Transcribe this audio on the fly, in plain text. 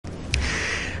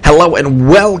Hello and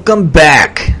welcome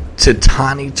back to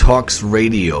Tani Talks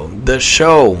Radio, the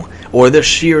show or the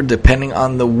sheer, depending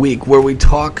on the week, where we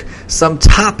talk some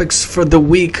topics for the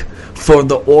week for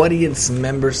the audience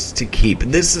members to keep.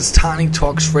 This is Tani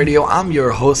Talks Radio. I'm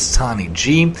your host, Tani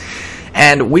G.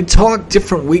 And we talk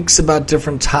different weeks about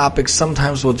different topics.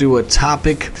 Sometimes we'll do a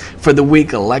topic for the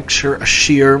week, a lecture, a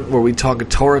sheer, where we talk a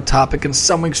Torah topic. And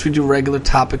some weeks we do regular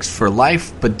topics for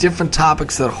life, but different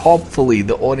topics that hopefully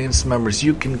the audience members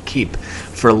you can keep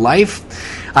for life.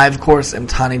 I, of course, am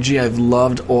Tani G. I've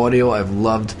loved audio, I've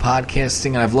loved podcasting,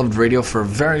 and I've loved radio for a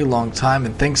very long time.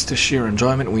 And thanks to sheer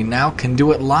enjoyment, we now can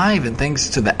do it live. And thanks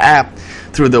to the app,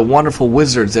 through the wonderful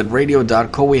wizards at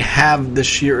radio.co, we have the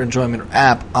Sheer Enjoyment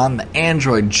app on the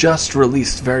Android, just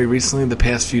released very recently, the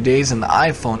past few days, and the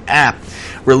iPhone app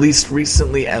released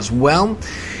recently as well.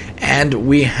 And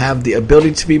we have the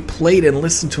ability to be played and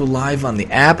listened to live on the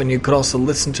app. And you could also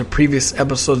listen to previous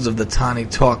episodes of the Tani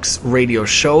Talks radio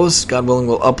shows. God willing,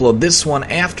 we'll upload this one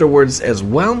afterwards as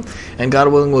well. And God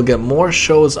willing, we'll get more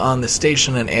shows on the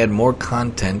station and add more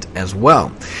content as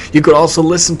well. You could also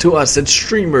listen to us at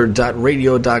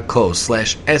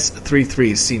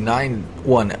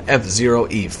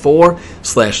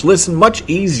streamer.radio.co/S33C91F0E4/listen. Much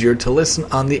easier to listen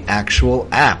on the actual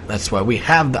app. That's why we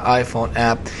have the iPhone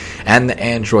app and the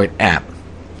Android app.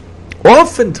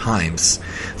 Oftentimes,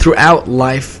 throughout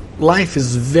life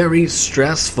is very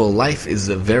stressful. Life is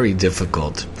very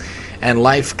difficult. And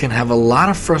life can have a lot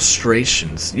of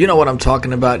frustrations. You know what I'm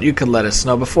talking about. You can let us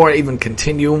know. Before I even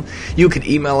continue, you can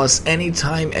email us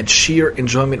anytime at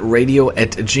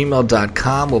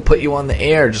sheerenjoymentradio@gmail.com. We'll put you on the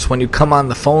air just when you come on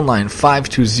the phone line,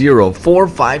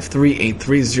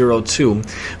 520-453-8302.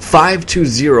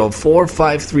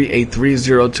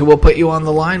 520-453-8302. We'll put you on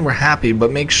the line. We're happy,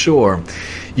 but make sure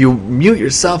you mute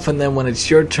yourself, and then when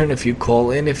it's your turn, if you call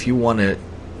in, if you want to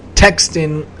text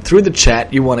in through the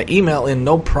chat, you want to email in,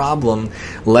 no problem,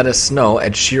 let us know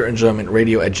at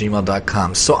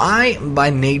sheerenjoymentradio@gmail.com. So I,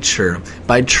 by nature,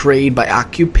 by trade, by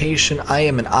occupation, I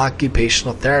am an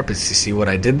occupational therapist. You see what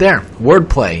I did there?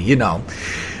 Wordplay, you know.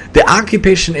 The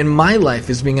occupation in my life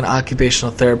is being an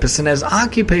occupational therapist, and as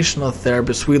occupational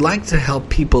therapists, we like to help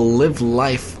people live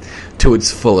life to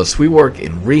its fullest. We work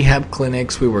in rehab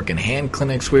clinics, we work in hand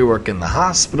clinics, we work in the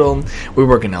hospital, we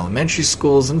work in elementary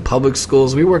schools and public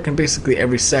schools, we work in basically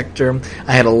every sector.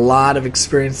 I had a lot of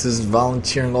experiences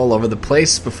volunteering all over the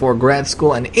place before grad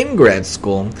school and in grad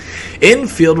school. In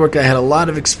fieldwork, I had a lot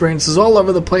of experiences all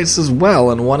over the place as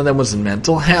well, and one of them was in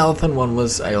mental health, and one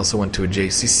was, I also went to a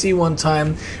JCC one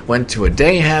time, went to a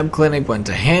dayhab clinic, went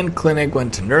to hand clinic,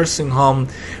 went to nursing home,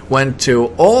 went to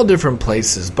all different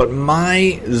places, but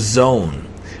my zone,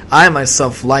 I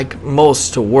myself like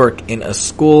most to work in a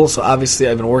school. So obviously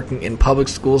I've been working in public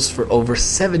schools for over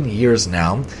 7 years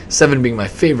now, 7 being my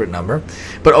favorite number,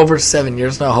 but over 7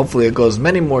 years now. Hopefully it goes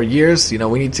many more years. You know,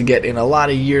 we need to get in a lot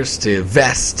of years to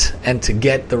vest and to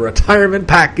get the retirement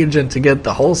package and to get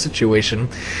the whole situation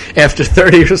after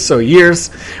 30 or so years.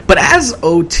 But as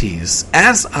OTs,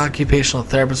 as occupational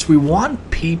therapists, we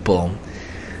want people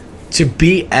to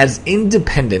be as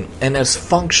independent and as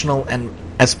functional and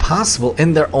as possible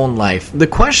in their own life. The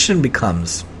question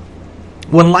becomes,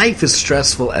 when life is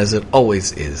stressful as it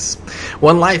always is,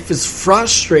 when life is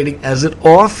frustrating as it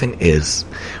often is,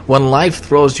 when life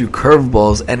throws you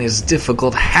curveballs and is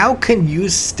difficult, how can you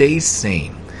stay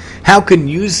sane? How can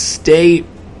you stay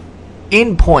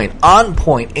on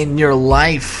point in your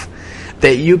life,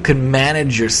 that you can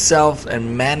manage yourself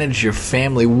and manage your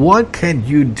family? What can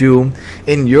you do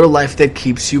in your life that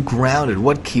keeps you grounded?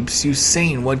 What keeps you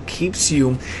sane? What keeps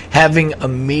you having a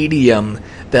medium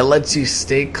that lets you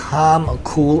stay calm,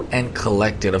 cool, and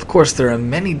collected? Of course, there are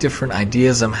many different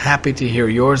ideas. I'm happy to hear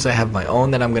yours. I have my own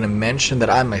that I'm going to mention,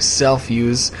 that I myself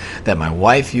use, that my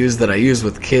wife used, that I use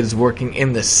with kids working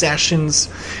in the sessions,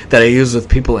 that I use with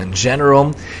people in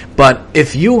general. But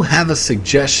if you have a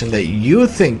suggestion that you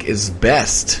think is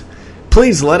best,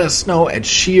 please let us know at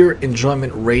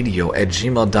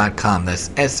sheerenjoymentradio@gmail.com. That's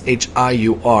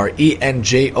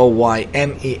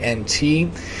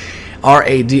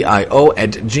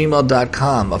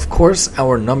SHIURENJOYMENTRADIO@gmail.com. Of course,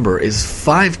 our number is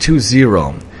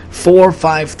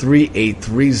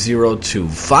 520-453-8302.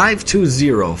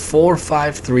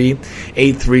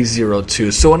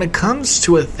 520-453-8302. So when it comes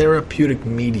to a therapeutic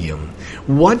medium,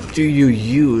 what do you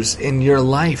use in your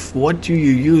life? What do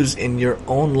you use in your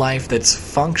own life that's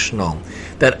functional,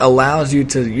 that allows you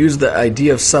to use the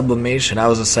idea of sublimation. I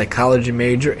was a psychology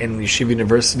major in Yeshiva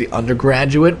University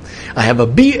undergraduate. I have a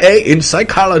BA in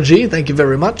psychology. Thank you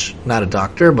very much. Not a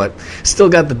doctor, but still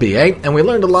got the BA. And we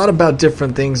learned a lot about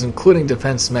different things, including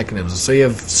defense mechanisms. So you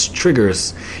have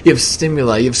triggers, you have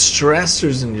stimuli, you have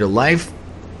stressors in your life.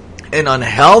 An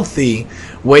unhealthy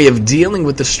way of dealing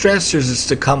with the stressors is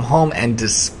to come home and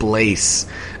displace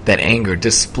that anger,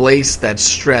 displace that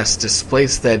stress,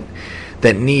 displace that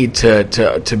need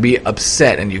to be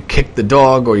upset, and you kick the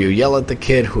dog, or you yell at the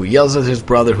kid, who yells at his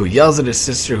brother, who yells at his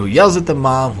sister, who yells at the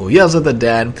mom, who yells at the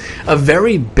dad. A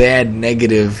very bad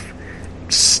negative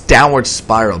downward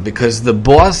spiral, because the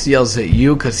boss yells at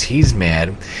you because he's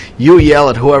mad, you yell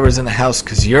at whoever's in the house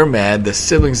because you're mad, the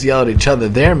siblings yell at each other,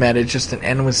 they're mad. It's just an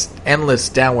endless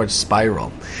downward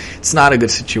spiral. It's not a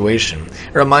good situation.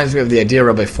 It reminds me of the idea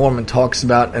Rabbi Foreman talks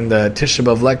about in the Tisha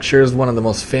B'Av lectures, one of the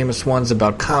most famous ones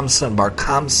about Kamsa and Bar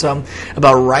Kamsa,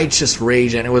 about righteous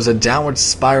rage, and it was a downward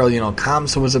spiral.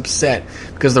 Kamsa was upset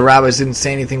because the rabbis didn't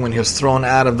say anything when he was thrown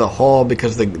out of the hall,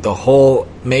 because the hall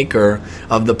maker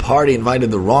of the party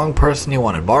invited the wrong person. He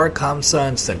wanted Bar Kamsa,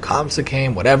 instead Kamsa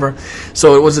came, whatever.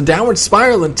 So it was a downward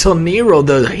spiral until Nero,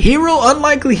 the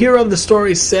unlikely hero of the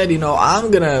story, said,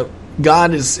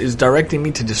 God is directing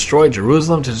me to destroy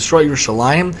Jerusalem, to destroy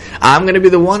Yerushalayim. I'm going to be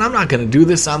the one. I'm not going to do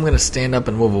this. I'm going to stand up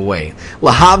and move away.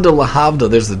 Lahavda,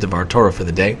 there's the Devar Torah for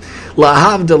the day.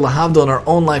 Lahavda, in our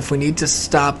own life, we need to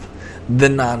stop the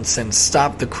nonsense,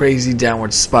 stop the crazy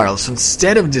downward spiral. So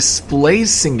instead of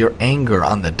displacing your anger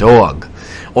on the dog,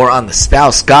 or on the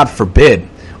spouse, God forbid,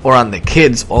 or on the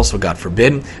kids, also God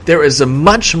forbid, there is a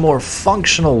much more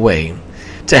functional way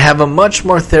to have a much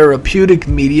more therapeutic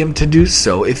medium to do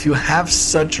so. If you have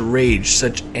such rage,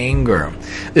 such anger,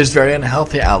 there's very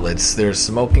unhealthy outlets. There's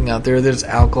smoking out there, there's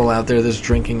alcohol out there, there's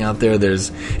drinking out there,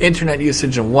 there's internet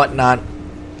usage and whatnot.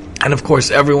 And of course,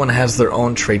 everyone has their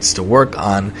own traits to work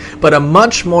on, but a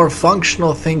much more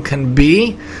functional thing can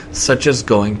be such as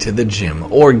going to the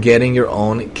gym, or getting your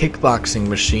own kickboxing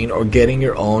machine, or getting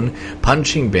your own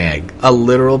punching bag, a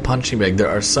literal punching bag. There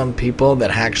are some people that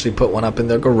actually put one up in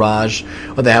their garage,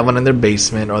 or they have one in their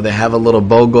basement, or they have a little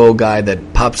BOGO guy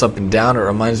that pops up and down. It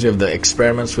reminds me of the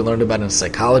experiments we learned about in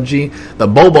psychology, the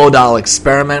Bobo doll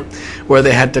experiment, where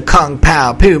they had to kung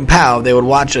pow, poom pow. They would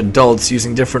watch adults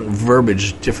using different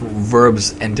verbiage, different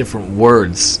verbs and different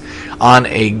words on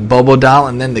a Bobo doll,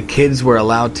 and then the kids were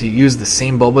allowed to use the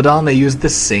same Bobo doll, and they used the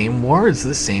same words,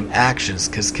 the same actions,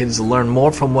 because kids learn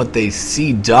more from what they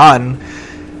see done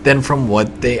than from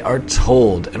what they are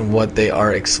told and what they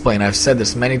are explained. I've said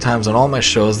this many times on all my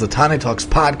shows. The Tani Talks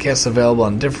podcast available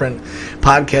on different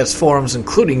podcast forums,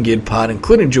 including GidPod,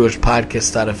 including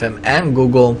JewishPodcast.fm, and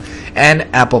Google and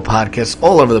Apple Podcasts,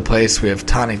 all over the place. We have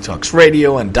Tani Talks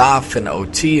Radio and DAF and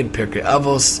OT and Pirkei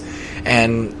Avos,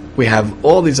 and we have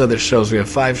all these other shows. We have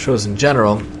 5 shows in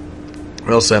general.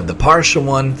 We also have the Parsha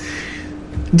one.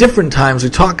 Different times we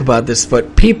talk about this,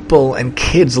 but people and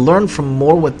kids learn from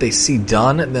more what they see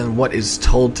done than what is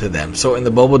told to them. So in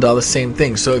the Bobo doll, the same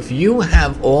thing. So if you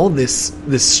have all this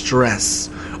stress,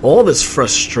 all this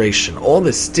frustration, all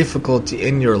this difficulty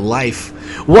in your life,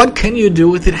 what can you do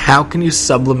with it? How can you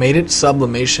sublimate it?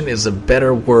 Sublimation is a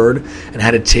better word, and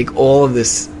how to take all of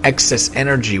this excess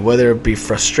energy, whether it be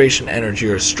frustration energy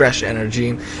or stress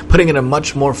energy, putting it in a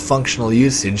much more functional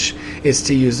usage, is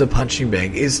to use a punching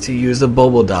bag, is to use a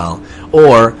Bobo doll,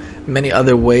 or many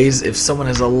other ways. If someone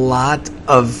has a lot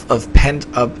of pent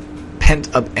up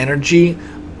energy,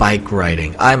 bike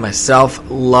riding. I myself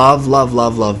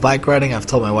love bike riding. I've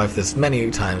told my wife this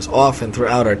many times, often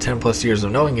throughout our 10 plus years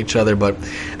of knowing each other, but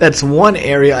that's one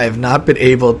area I have not been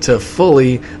able to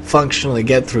fully functionally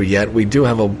get through yet. We do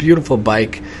have a beautiful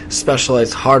bike,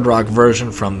 specialized hard rock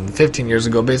version from 15 years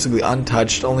ago, basically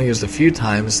untouched, only used a few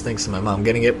times, thanks to my mom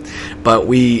getting it, but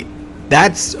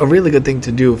that's a really good thing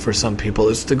to do for some people,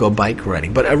 is to go bike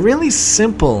riding. But a really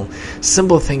simple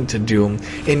thing to do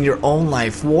in your own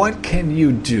life, what can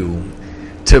you do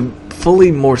to fully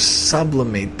more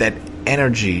sublimate that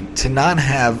energy, to not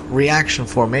have reaction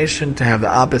formation, to have the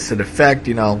opposite effect?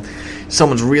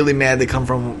 Someone's really mad, they come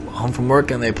home from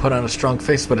work and they put on a strong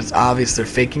face, but it's obvious they're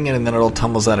faking it, and then it all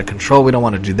tumbles out of control. We don't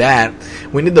want to do that.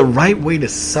 We need the right way to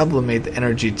sublimate the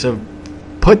energy, to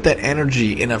put that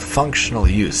energy in a functional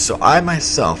use. So I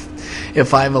myself,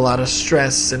 if I have a lot of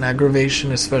stress and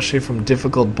aggravation, especially from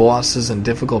difficult bosses and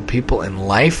difficult people in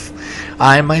life,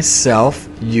 I myself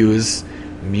use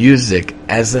music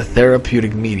as a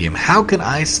therapeutic medium. How can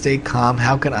I stay calm?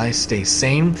 How can I stay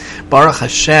sane? Baruch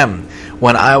Hashem,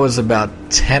 when I was about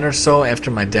 10 or so, after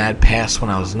my dad passed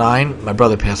when I was 9, my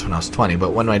brother passed when I was 20,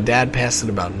 but when my dad passed at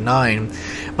about 9,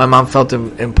 my mom felt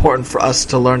it important for us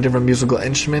to learn different musical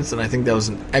instruments, and I think that was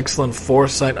an excellent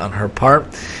foresight on her part.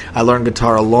 I learned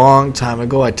guitar a long time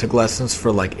ago. I took lessons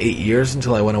for like 8 years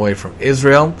until I went away from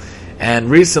Israel.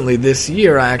 And recently, this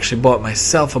year, I actually bought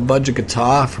myself a budget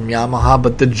guitar from Yamaha.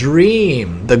 But the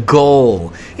dream, the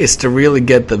goal, is to really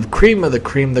get the cream of the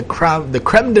cream, the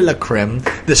creme de la creme,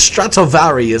 the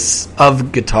Stradivarius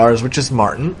of guitars, which is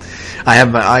Martin. I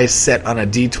have my eyes set on a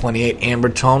D28 Amber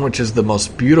Tone, which is the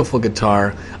most beautiful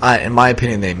guitar, in my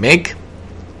opinion, they make.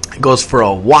 It goes for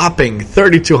a whopping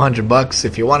 $3,200.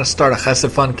 If you want to start a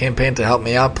Chesed Fund campaign to help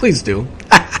me out, please do.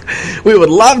 We would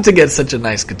love to get such a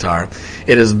nice guitar.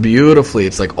 It is beautifully,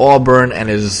 it's like Auburn, and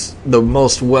is the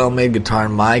most well-made guitar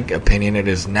in my opinion. It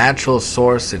is natural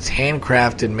source, it's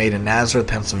handcrafted, made in Nazareth,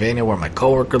 Pennsylvania, where my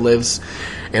coworker lives,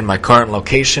 in my current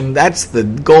location. That's the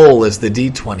goal, is the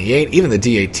D28. Even the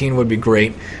D18 would be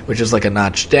great, which is like a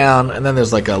notch down, and then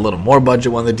there's like a little more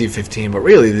budget one, the D15, but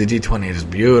really the D28 is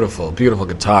beautiful, beautiful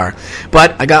guitar.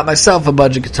 But I got myself a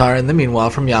budget guitar in the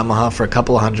meanwhile from Yamaha for a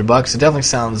couple of $100. It definitely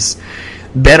sounds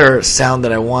better sound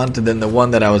that I wanted than the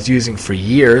one that I was using for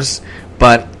years.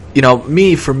 But, you know,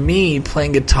 for me,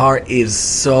 playing guitar is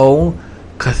so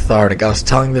cathartic. I was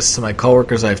telling this to my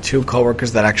coworkers. I have 2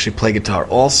 coworkers that actually play guitar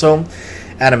also.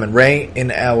 Adam and Ray,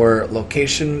 in our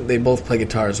location, they both play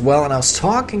guitar as well. And I was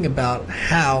talking about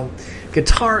how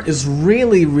guitar is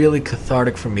really, really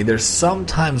cathartic for me. There's some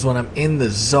times when I'm in the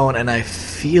zone and I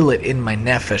feel it in my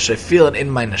nefesh. I feel it in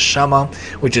my neshama,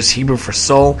 which is Hebrew for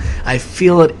soul. I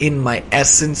feel it in my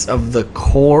essence of the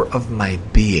core of my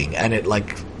being. And it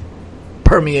like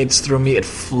permeates through me. It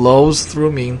flows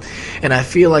through me. And I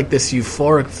feel like this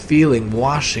euphoric feeling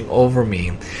washing over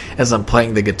me as I'm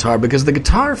playing the guitar. Because the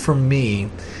guitar for me,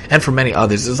 and for many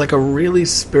others, is like a really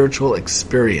spiritual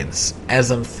experience. As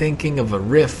I'm thinking of a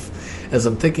riff, as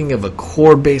I'm thinking of a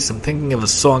chord bass, I'm thinking of a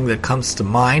song that comes to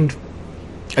mind,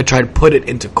 I try to put it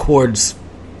into chords,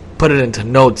 put it into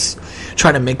notes,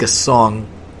 try to make a song,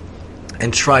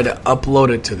 and try to upload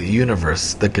it to the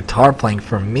universe. The guitar playing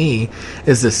for me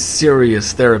is a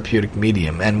serious therapeutic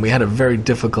medium, and we had a very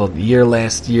difficult year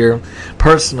last year,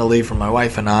 personally, for my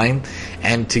wife and I,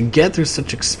 and to get through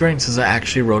such experiences, I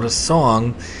actually wrote a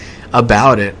song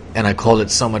about it, and I called it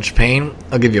So Much Pain.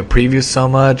 I'll give you a preview. So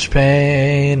much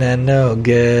pain and no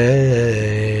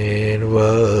gain,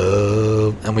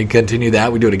 whoa. And we continue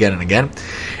that. We do it again and again.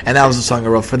 And that was the song I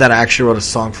wrote for that. I actually wrote a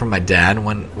song for my dad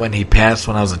when he passed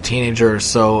when I was a teenager or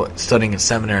so, studying in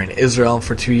seminary in Israel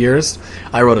for 2 years.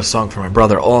 I wrote a song for my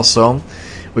brother also.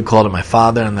 We called it My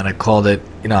Father, and then I called it,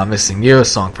 I'm Missing You, a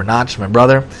song for Notch, my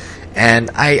brother. And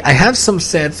I have some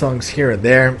sad songs here and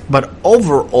there, but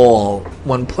overall,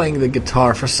 when playing the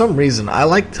guitar, for some reason, I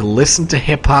like to listen to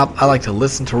hip-hop, I like to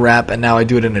listen to rap, and now I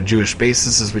do it in a Jewish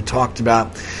basis, as we talked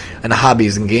about in the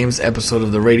Hobbies and Games episode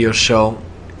of the radio show,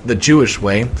 The Jewish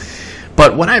Way.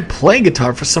 But when I play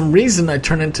guitar, for some reason, I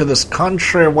turn into this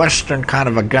country western kind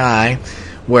of a guy,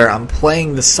 where I'm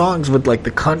playing the songs with like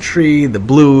the country, the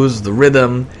blues, the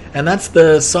rhythm, and that's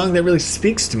the song that really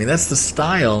speaks to me. That's the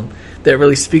style that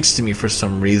really speaks to me for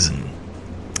some reason.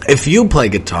 If you play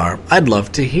guitar, I'd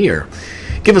love to hear.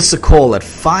 Give us a call at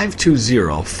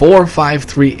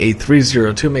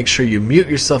 520-453-8302. Make sure you mute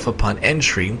yourself upon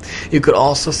entry. You could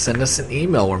also send us an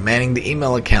email. We're manning the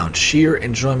email account,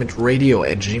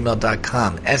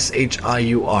 shiurenjoymentradio@gmail.com,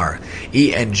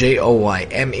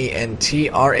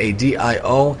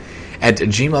 SHIURENJOYMENTRADIO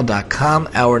 @gmail.com.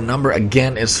 Our number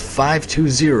again is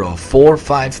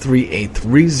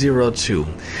 520-453-8302.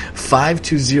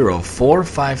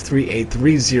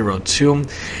 520-453-8302.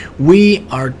 We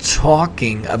are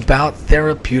talking about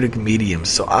therapeutic mediums.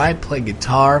 So I play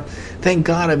guitar. Thank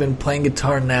God I've been playing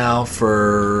guitar now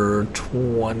for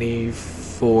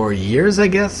 24 years, I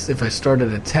guess. If I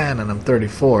started at 10 and I'm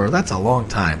 34, that's a long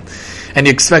time. And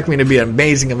you expect me to be an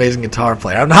amazing, amazing guitar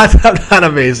player. I'm not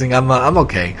amazing. I'm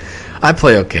okay. I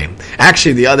play okay.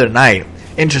 Actually, the other night,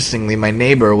 interestingly, my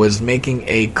neighbor was making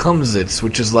a kumsitz,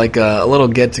 which is like a little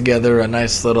get-together, a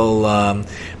nice little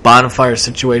bonfire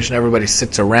situation. Everybody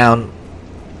sits around,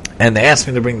 and they asked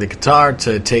me to bring the guitar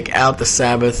to take out the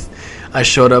Sabbath. I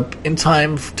showed up in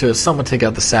time to somewhat take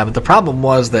out the Sabbath. The problem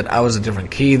was that I was a different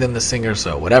key than the singer,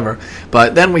 so whatever.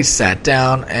 But then we sat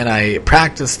down, and I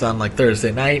practiced on like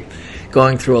Thursday night,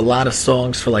 going through a lot of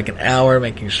songs for like an hour,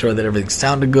 making sure that everything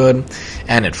sounded good,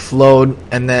 and it flowed.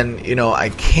 And then, I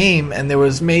came, and there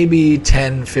was maybe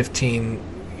 10, 15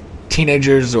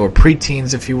 teenagers, or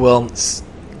preteens, if you will,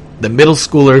 the middle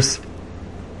schoolers.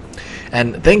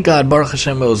 And thank God, Baruch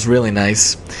Hashem, it was really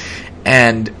nice.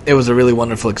 And it was a really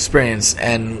wonderful experience.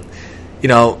 And,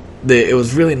 it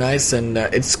was really nice, and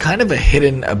it's kind of a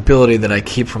hidden ability that I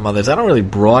keep from others. I don't really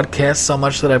broadcast so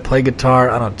much that I play guitar.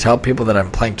 I don't tell people that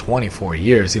I'm playing 24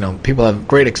 years. People have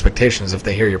great expectations if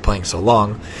they hear you're playing so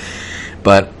long.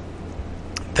 But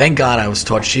thank God I was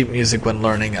taught sheet music when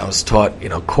learning. I was taught,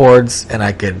 chords, and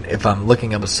I could, if I'm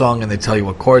looking up a song and they tell you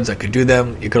what chords, I could do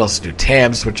them. You could also do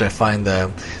tabs, which I find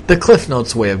the Cliff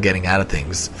Notes way of getting out of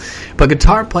things. But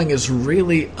guitar playing is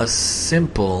really a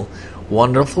simple,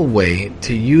 wonderful way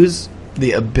to use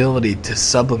the ability to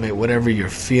sublimate whatever you're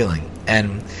feeling.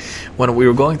 And when we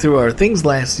were going through our things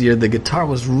last year, the guitar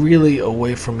was really a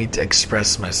way for me to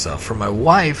express myself. For my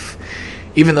wife,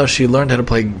 even though she learned how to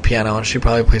play piano, and she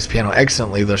probably plays piano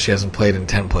excellently, though she hasn't played in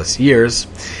 10 plus years,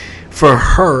 for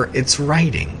her, it's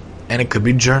writing. And it could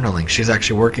be journaling. She's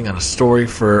actually working on a story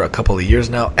for a couple of years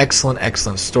now.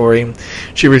 Excellent story.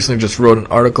 She recently just wrote an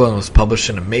article and was published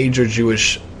in a major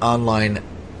Jewish online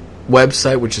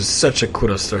website, which is such a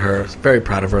kudos to her. Very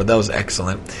proud of her. That was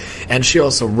excellent. And she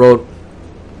also wrote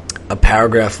a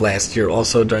paragraph last year,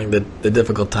 also during the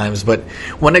difficult times. But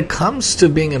when it comes to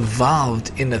being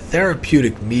involved in a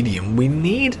therapeutic medium, we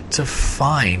need to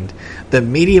find the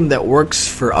medium that works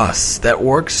for us, that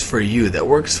works for you, that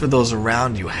works for those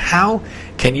around you. How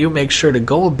can you make sure to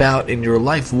go about in your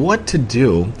life what to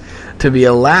do to be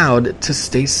allowed to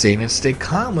stay sane and stay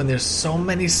calm when there's so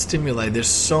many stimuli, there's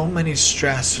so many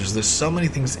stressors, there's so many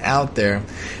things out there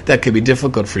that could be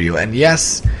difficult for you. And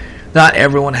yes, not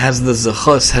everyone has the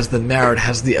zechus, has the merit,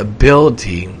 has the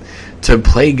ability to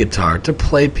play guitar, to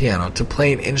play piano, to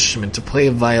play an instrument, to play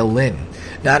a violin.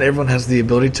 Not everyone has the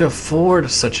ability to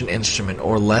afford such an instrument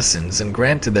or lessons. And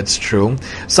granted, that's true.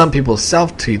 Some people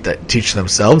self-teach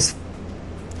themselves.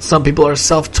 Some people are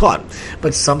self-taught,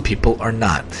 but some people are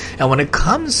not. And when it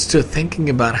comes to thinking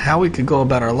about how we could go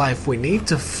about our life, we need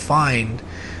to find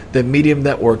the medium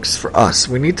that works for us.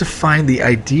 We need to find the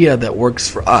idea that works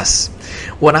for us.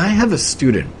 When I have a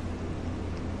student,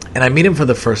 and I meet him for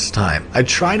the first time, I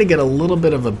try to get a little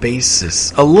bit of a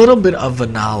basis, a little bit of a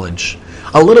knowledge,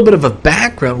 a little bit of a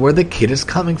background where the kid is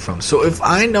coming from. So if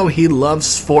I know he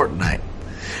loves Fortnite,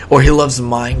 or he loves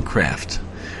Minecraft,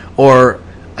 or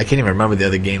I can't even remember the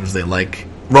other games they like.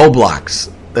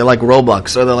 Roblox. They like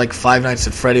Roblox, or they like Five Nights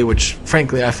at Freddy, which,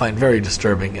 frankly, I find very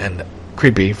disturbing and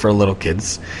creepy for little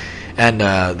kids. And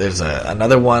there's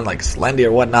another one, like Slendy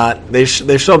or whatnot. They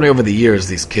showed me over the years,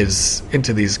 these kids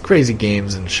into these crazy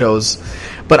games and shows.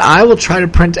 But I will try to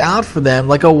print out for them,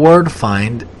 like a word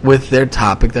find with their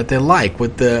topic that they like,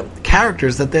 with the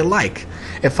characters that they like.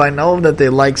 If I know that they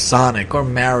like Sonic or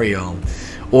Mario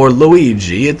or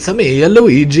Luigi, it's me,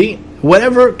 Luigi.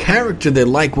 Whatever character they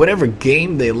like, whatever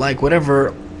game they like,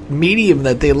 whatever medium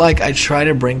that they like, I try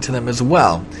to bring to them as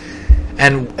well.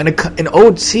 And in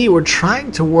OT, we're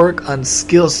trying to work on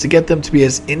skills to get them to be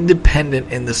as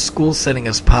independent in the school setting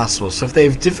as possible. So if they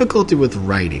have difficulty with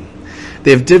writing,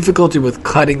 they have difficulty with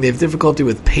cutting, they have difficulty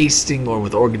with pasting or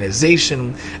with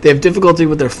organization, they have difficulty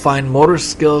with their fine motor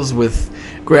skills, with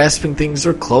grasping things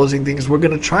or closing things, we're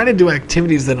going to try to do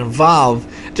activities that involve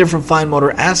different fine motor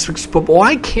aspects. But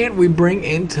why can't we bring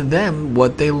into them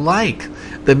what they like,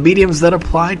 the mediums that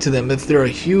apply to them? If they're a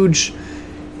huge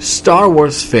Star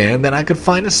Wars fan, then I could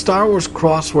find a Star Wars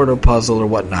crossword or puzzle or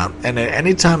whatnot. And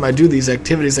anytime I do these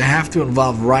activities, I have to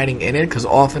involve writing in it, because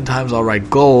oftentimes I'll write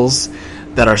goals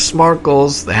that are SMART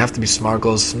goals. They have to be SMART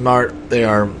goals. SMART, they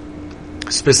are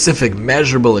specific,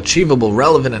 measurable, achievable,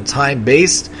 relevant, and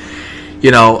time-based.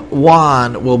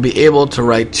 Juan will be able to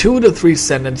write 2 to 3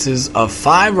 sentences of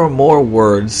 5 or more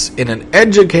words in an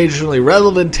educationally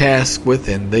relevant task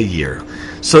within the year.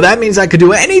 So that means I could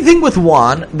do anything with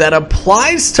Juan that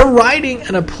applies to writing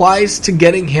and applies to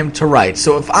getting him to write.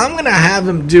 So if I'm going to have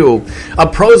him do a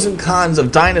pros and cons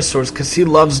of dinosaurs because he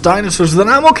loves dinosaurs, then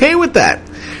I'm okay with that.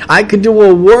 I could do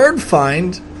a word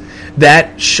find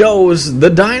that shows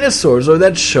the dinosaurs, or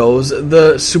that shows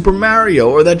the Super Mario,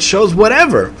 or that shows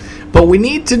whatever. But we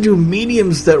need to do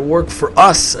mediums that work for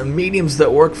us and mediums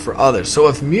that work for others. So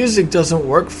if music doesn't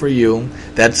work for you,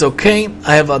 that's okay.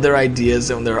 I have other ideas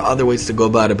and there are other ways to go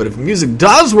about it. But if music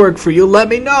does work for you, let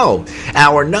me know.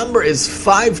 Our number is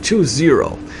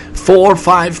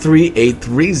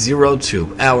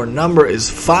 520-453-8302. Our number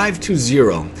is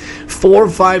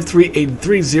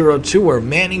 520-453-8302. We're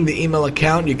manning the email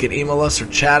account. You can email us or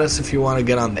chat us if you want to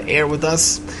get on the air with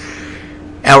us.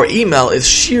 Our email is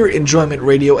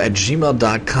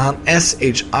shiurenjoymentradio@gmail.com,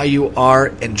 SHIUR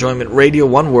enjoymentradio,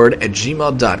 one word,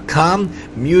 @gmail.com.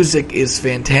 Music is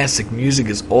fantastic. Music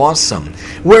is awesome.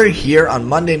 We're here on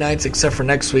Monday nights, except for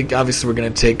next week. Obviously, we're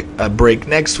going to take a break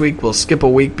next week. We'll skip a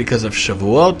week because of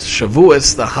Shavuot.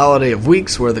 Shavuos, the holiday of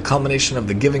weeks, where the culmination of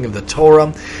the giving of the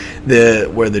Torah,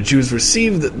 where the Jews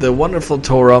received the wonderful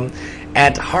Torah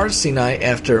at Har Sinai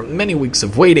after many weeks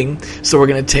of waiting. So we're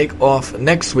going to take off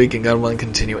next week and God willing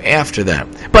continue after that.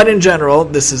 But in general,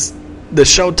 this is the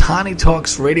show Tani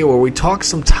Talks Radio, where we talk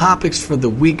some topics for the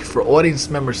week for audience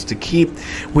members to keep.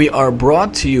 We are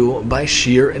brought to you by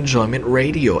Shiur Enjoyment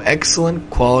Radio. Excellent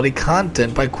quality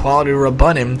content by quality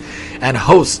Rabbanim and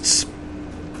hosts.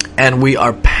 And we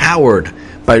are powered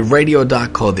by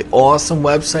Radio.co, the awesome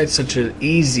website, such an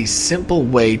easy, simple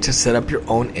way to set up your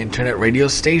own internet radio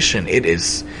station. It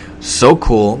is so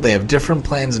cool. They have different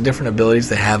plans and different abilities.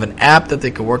 They have an app that they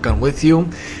can work on with you.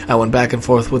 I went back and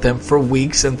forth with them for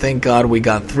weeks, and thank God we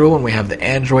got through, and we have the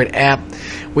Android app.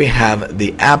 We have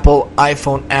the Apple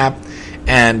iPhone app,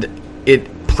 and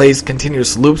it plays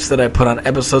continuous loops that I put on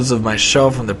episodes of my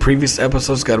show from the previous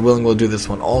episodes. God willing, we'll do this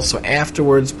one also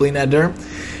afterwards, Bli Neder.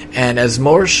 And as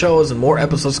more shows and more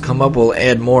episodes come up, we'll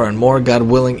add more and more, God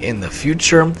willing, in the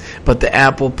future. But the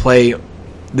app will play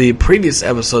the previous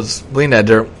episodes, Bli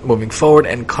Neder, moving forward,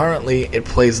 and currently it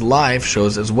plays live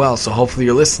shows as well. So hopefully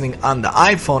you're listening on the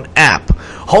iPhone app.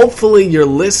 Hopefully you're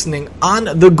listening on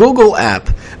the Google app.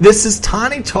 This is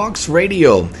Tani Talks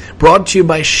Radio, brought to you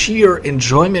by Shiur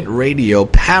Enjoyment Radio,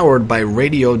 powered by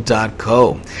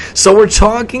Radio.co. So we're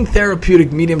talking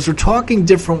therapeutic mediums. We're talking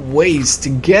different ways to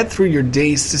get through your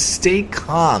days, to stay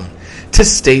calm, to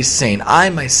stay sane. I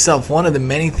myself, one of the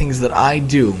many things that I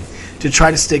do to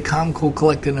try to stay calm, cool,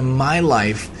 collected in my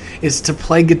life is to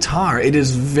play guitar. It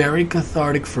is very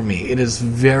cathartic for me. It is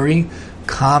very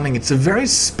calming. It's a very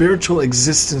spiritual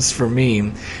existence for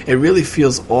me. It really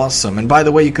feels awesome. And by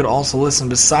the way, you could also listen,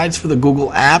 besides for the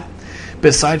Google app,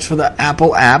 besides for the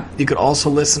Apple app, you could also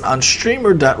listen on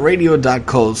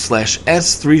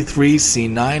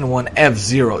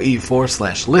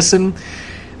streamer.radio.co/S33C91F0E4/listen.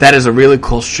 That is a really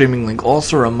cool streaming link.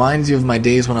 Also reminds you of my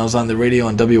days when I was on the radio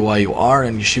on WYUR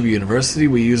and Yeshiva University.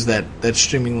 We use that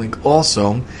streaming link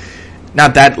also.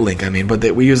 Not that link, I mean, but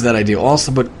we use that idea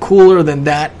also. But cooler than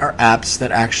that are apps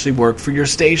that actually work for your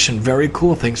station. Very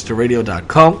cool, thanks to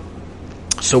Radio.co.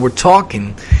 So we're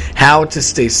talking how to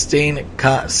stay sane,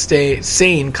 calm,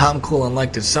 cool, and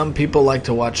collected. Some people like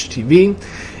to watch TV,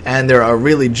 and there are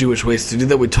really Jewish ways to do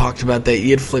that. We talked about that,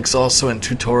 Yidflix also, and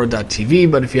Tutora.tv.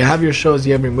 But if you have your shows,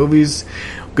 you have your movies,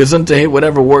 Gesundheit,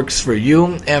 whatever works for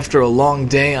you. After a long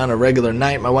day on a regular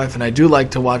night, my wife and I do like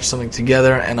to watch something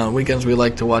together, and on weekends we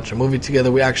like to watch a movie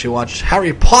together. We actually watched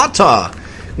Harry Potter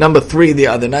 #3 the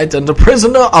other night, and The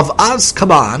Prisoner of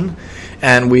Azkaban.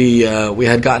 And we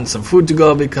had gotten some food to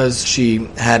go because she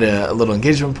had a little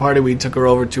engagement party we took her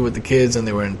over to with the kids, and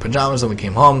they were in pajamas, and we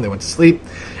came home, they went to sleep,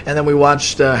 and then we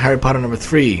watched Harry Potter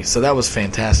 #3. So that was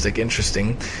fantastic,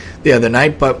 interesting the other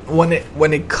night. But when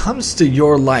it comes to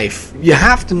your life, you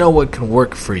have to know what can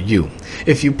work for you.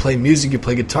 If you play music, you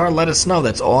play guitar, let us know.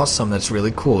 That's awesome. That's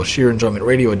really cool. Shiur Enjoyment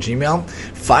Radio at Gmail,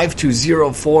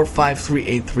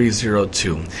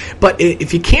 520-453-8302. But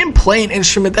if you can't play an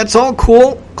instrument, that's all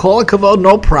cool. Call a kavod,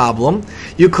 no problem.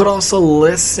 You could also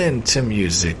listen to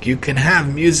music. You can have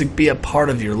music be a part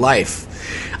of your life.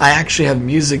 I actually have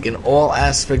music in all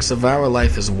aspects of our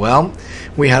life as well.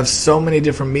 We have so many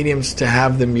different mediums to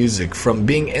have the music, from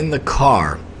being in the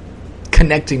car,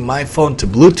 connecting my phone to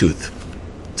Bluetooth,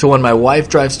 to when my wife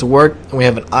drives to work, and we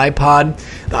have an iPod,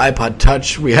 the iPod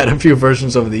Touch. We had a few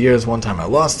versions over the years. One time I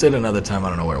lost it, another time I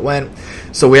don't know where it went.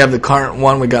 So we have the current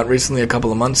one we got recently a couple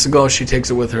of months ago. She takes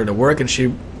it with her to work, and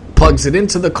she plugs it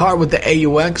into the car with the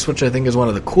AUX, which I think is one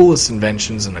of the coolest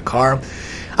inventions in a car.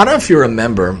 I don't know if you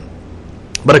remember,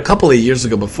 but a couple of years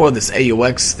ago, before this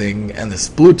AUX thing and this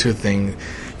Bluetooth thing,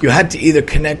 you had to either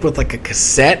connect with like a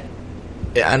cassette,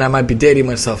 and I might be dating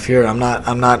myself here. I'm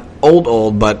not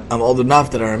old, but I'm old enough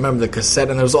that I remember the cassette,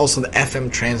 and there was also the FM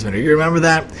transmitter. You remember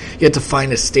that? You had to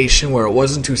find a station where it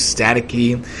wasn't too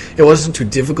staticky, it wasn't too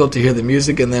difficult to hear the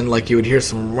music, and then like you would hear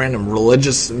some random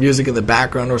religious music in the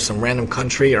background or some random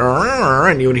country,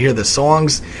 and you would hear the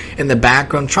songs in the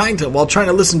background, trying to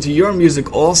listen to your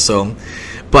music also.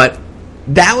 But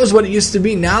that was what it used to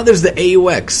be. Now there's the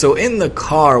AUX. So in the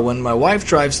car, when my wife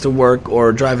drives to work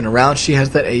or driving around, she has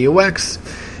that AUX.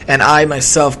 and I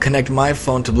myself connect my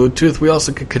phone to Bluetooth. We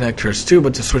also could connect hers too,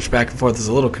 but to switch back and forth is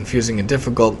a little confusing and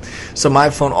difficult. So my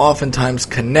phone oftentimes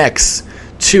connects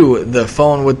to the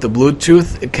phone with the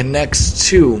Bluetooth. It connects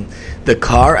to the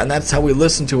car, and that's how we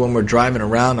listen to when we're driving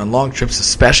around on long trips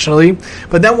especially.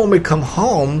 But then when we come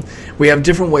home, we have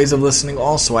different ways of listening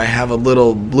also. I have a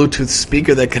little Bluetooth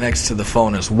speaker that connects to the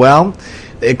phone as well.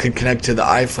 It could connect to the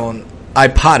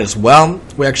iPod as well.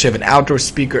 We actually have an outdoor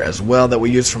speaker as well that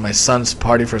we used for my son's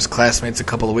party for his classmates a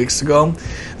couple of weeks ago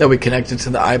that we connected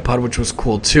to the iPod, which was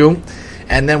cool too.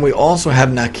 And then we also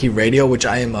have Naki Radio, which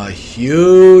I am a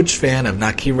huge fan of.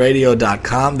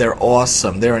 NakiRadio.com. They're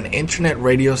awesome. They're an internet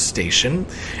radio station,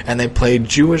 and they play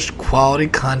Jewish quality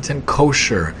content,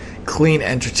 kosher, clean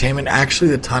entertainment.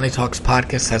 Actually, the Tani Talks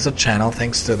podcast has a channel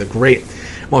thanks to the great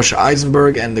Moshe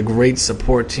Eisenberg and the great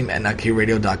support team at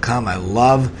NakiRadio.com. I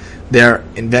love their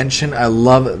invention. I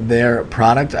love their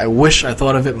product. I wish I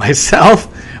thought of it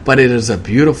myself, but it is a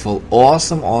beautiful,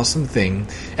 awesome thing.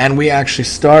 And we actually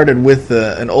started with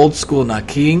an old school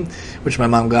Naki, which my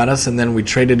mom got us, and then we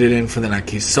traded it in for the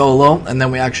Naki Solo, and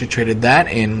then we actually traded that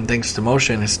in, thanks to Moshe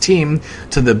and his team,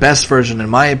 to the best version, in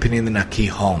my opinion, the Naki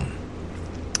Home.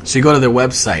 So you go to their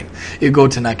website, you go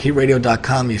to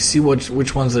NakiRadio.com, you see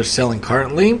which ones they're selling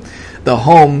currently. The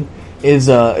Home is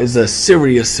a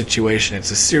serious situation.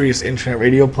 It's a serious internet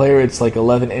radio player. It's like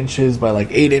 11 inches by like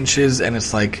 8 inches, and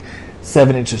it's like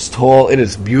 7 inches tall. It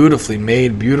is beautifully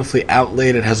made, beautifully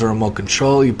outlaid. It has a remote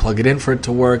control. You plug it in for it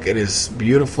to work. It is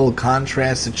beautiful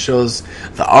contrast. It shows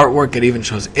the artwork. It even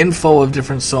shows info of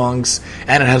different songs,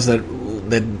 and it has that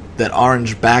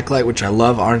orange backlight, which I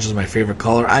love. Orange is my favorite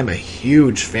color. I'm a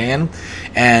huge fan,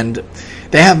 and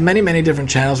they have many different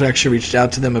channels. We actually reached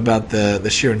out to them about the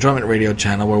Sheer Enjoyment Radio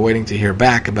channel. We're waiting to hear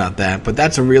back about that, but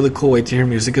that's a really cool way to hear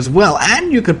music as well.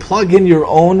 And you could plug in your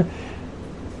own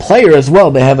player as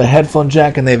well. They have a headphone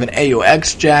jack and they have an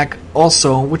AUX jack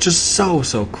also, which is so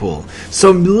cool.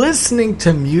 So listening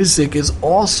to music is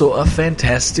also a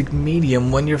fantastic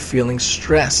medium when you're feeling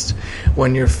stressed,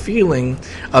 when you're feeling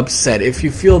upset, if you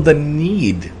feel the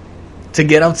need to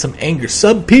get out some anger.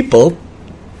 Some people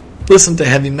listen to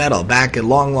heavy metal. Back a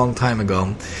long time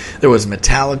ago, there was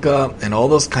Metallica and all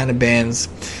those kind of bands.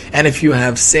 And if you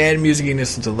have sad music, you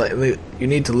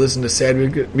need to listen to sad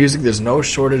music. There's no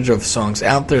shortage of songs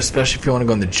out there, especially if you want to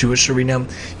go in the Jewish arena.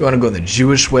 You want to go in the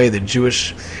Jewish way, the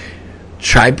Jewish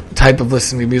type of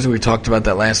listening to music. We talked about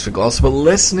that last week also. But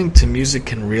listening to music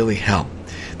can really help.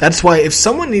 That's why if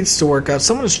someone needs to work out,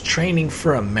 someone is training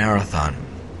for a marathon,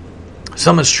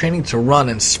 someone's training to run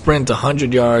and sprint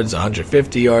 100 yards,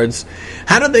 150 yards.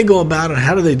 How do they go about it?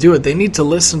 How do they do it? They need to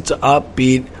listen to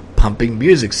upbeat, pumping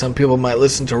music. Some people might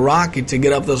listen to Rocky to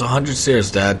get up those 100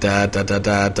 stairs.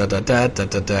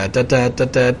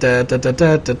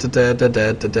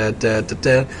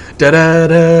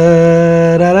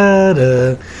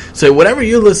 So whatever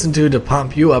you listen to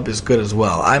pump you up is good as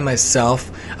well. I myself,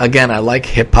 again, I like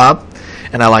hip-hop.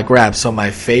 And I like rap. So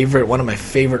one of my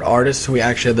favorite artists who we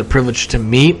actually had the privilege to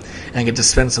meet and get to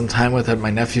spend some time with at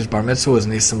my nephew's bar mitzvah was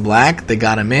Nissan Black. They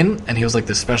got him in, and he was like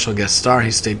the special guest star.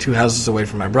 He stayed 2 houses away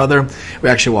from my brother. We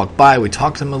actually walked by. We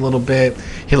talked to him a little bit.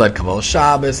 He led Kabbalah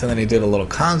Shabbos, and then he did a little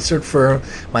concert for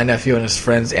my nephew and his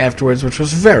friends afterwards, which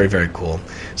was very cool.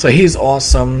 So he's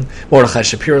awesome. Mordechai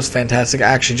Shapiro is fantastic. I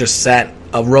actually just sat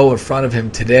a row in front of him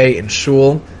today in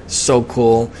shul. So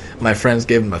cool. My friends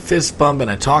gave him a fist bump, and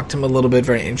I talked to him a little bit.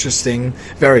 Very interesting.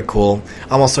 Very cool.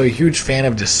 I'm also a huge fan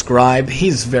of Describe.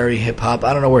 He's very hip-hop.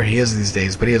 I don't know where he is these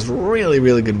days, but he has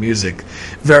really good music.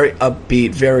 Very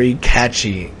upbeat, very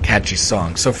catchy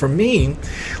songs. So for me,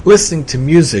 listening to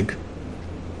music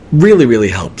really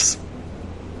helps.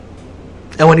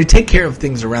 And when you take care of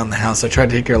things around the house, I try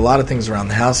to take care of a lot of things around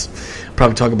the house.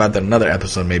 Probably talk about that in another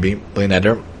episode, maybe.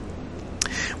 Blineder.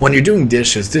 When you're doing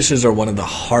dishes are one of the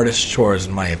hardest chores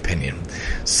in my opinion.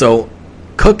 So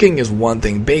cooking is one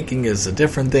thing, baking is a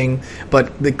different thing,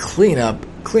 but the cleanup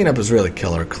is really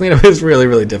killer. Cleanup is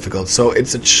really difficult. So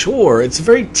it's a chore, it's a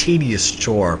very tedious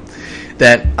chore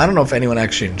that I don't know if anyone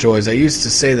actually enjoys. I used to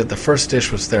say that the first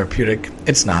dish was therapeutic.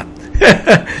 It's not.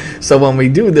 So when we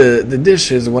do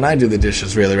when I do the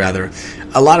dishes, really rather,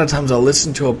 a lot of times I'll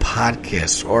listen to a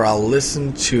podcast or I'll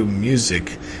listen to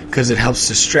music because it helps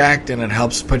distract and it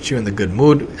helps put you in the good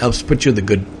mood, helps put you in the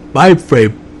good mind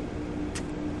frame.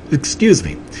 Excuse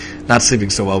me. Not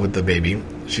sleeping so well with the baby.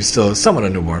 She's still somewhat a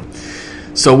newborn.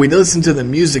 So we listen to the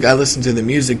music. I listen to the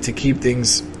music to keep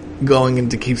things going and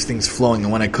to keep things flowing.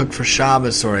 And when I cook for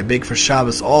Shabbos or I bake for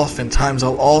Shabbos, oftentimes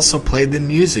I'll also play the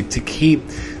music to keep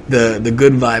the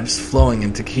good vibes flowing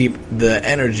and to keep the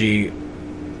energy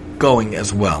going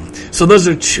as well. So those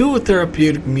are two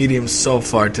therapeutic mediums so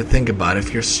far to think about.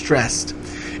 If you're stressed,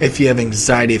 if you have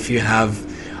anxiety, if you have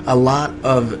a lot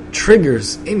of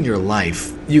triggers in your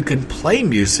life, you can play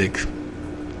music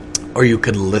or you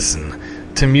could listen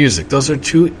to music. Those are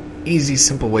two easy,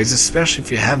 simple ways, especially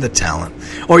if you have the talent.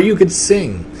 Or you could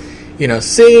sing.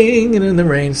 Singing in the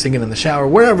rain, singing in the shower,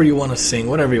 wherever you want to sing,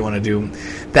 whatever you want to do.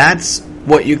 That's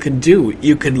what you could do.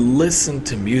 You could listen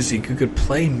to music, you could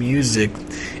play music,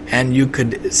 and you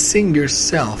could sing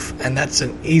yourself, and that's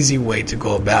an easy way to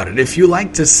go about it. If you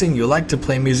like to sing, you like to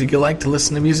play music, you like to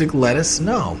listen to music, let us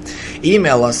know.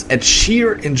 Email us at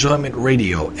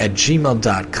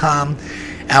sheerenjoymentradio@gmail.com.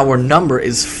 Our number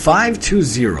is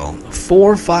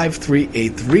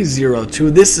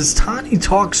 520-453-8302. This is Tani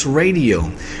Talks Radio,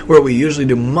 where we usually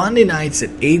do Monday nights at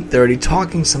 8:30,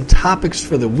 talking some topics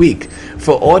for the week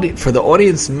for the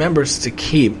audience members to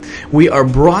keep. We are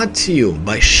brought to you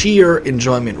by Sheer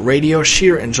Enjoyment Radio,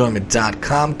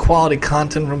 sheerenjoyment.com, quality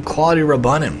content from Quality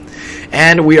Rabbanim.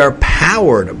 And we are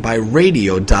powered by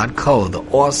Radio.co, the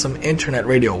awesome internet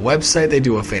radio website. They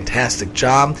do a fantastic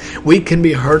job. We can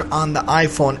be heard on the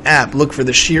iPhone app. Look for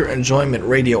the Sheer Enjoyment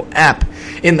Radio app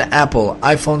in the Apple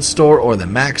iPhone store or the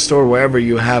Mac store, wherever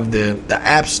you have the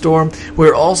App Store.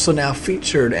 We're also now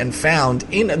featured and found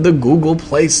in the Google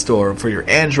Play Store for your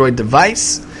Android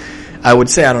device. I would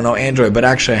say I don't know Android, but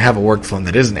actually I have a work phone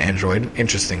that isn't Android,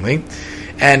 interestingly.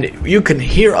 And you can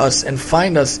hear us and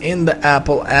find us in the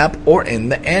Apple app or in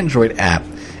the Android app.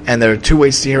 And there are two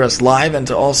ways to hear us live and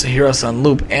to also hear us on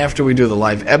loop after we do the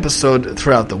live episode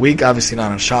throughout the week, obviously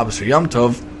not on Shabbos or Yom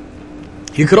Tov.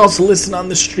 You could also listen on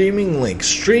the streaming link,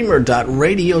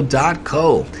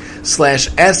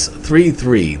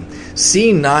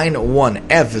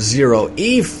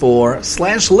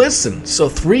 streamer.radio.co/S33C91F0E4/listen. So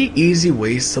 3 easy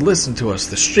ways to listen to us.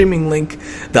 The streaming link,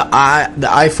 the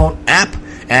iPhone app,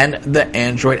 and the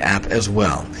Android app as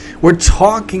well. We're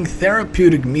talking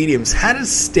therapeutic mediums, how to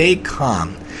stay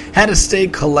calm, how to stay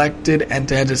collected, and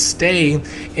how to stay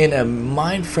in a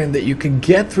mind frame that you can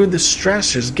get through the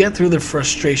stressors, get through the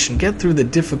frustration, get through the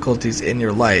difficulties in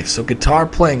your life. So guitar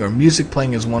playing or music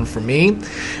playing is one for me.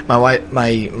 My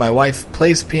wife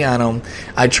plays piano.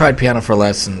 I tried piano for a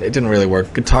lesson. It didn't really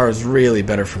work. Guitar is really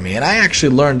better for me. And I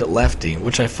actually learned lefty,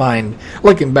 which I find,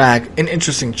 looking back, an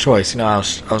interesting choice. I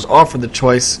was offered the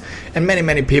choice, and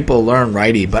many people learn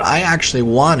righty, but I actually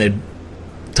wanted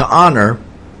to honor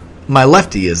my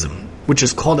leftyism, which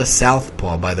is called a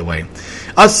southpaw, by the way.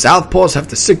 Us southpaws have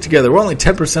to stick together. We're only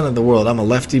 10% of the world. I'm a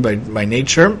lefty by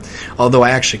nature, although I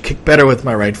actually kick better with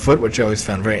my right foot, which I always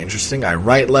found very interesting. I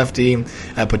right lefty.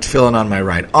 I put tefillin on my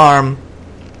right arm,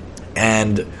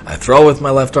 and I throw with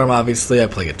my left arm, obviously. I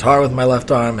play guitar with my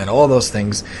left arm and all those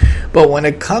things. But when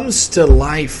it comes to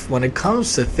life, when it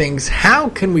comes to things, how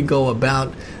can we go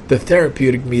about the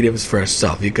therapeutic mediums for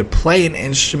ourselves? You could play an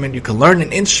instrument. You could learn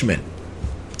an instrument.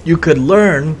 You could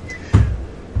learn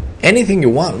anything you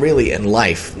want, really, in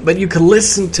life. But you could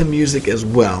listen to music as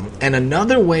well. And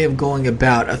another way of going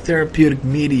about a therapeutic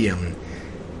medium,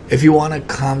 if you want to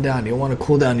calm down, you want to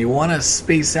cool down, you want to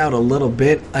space out a little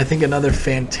bit, I think another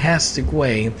fantastic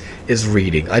way is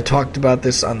reading. I talked about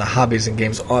this on the Hobbies and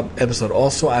Games episode.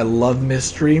 Also, I love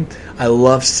mystery. I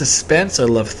love suspense. I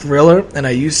love thriller. And I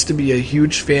used to be a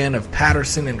huge fan of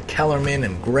Patterson and Kellerman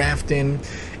and Grafton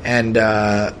and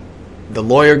the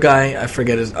lawyer guy, I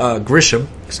forget his, Grisham,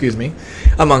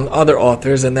 among other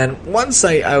authors. And then once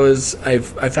I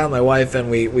found my wife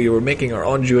and we were making our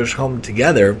own Jewish home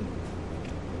together,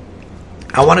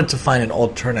 I wanted to find an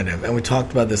alternative, and we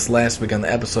talked about this last week on the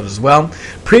episode as well.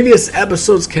 Previous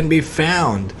episodes can be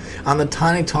found on the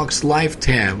Tani Talks Live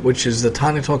tab, which is the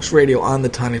Tani Talks Radio on the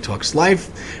Tani Talks Live.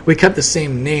 We kept the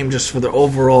same name just for the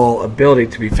overall ability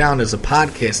to be found as a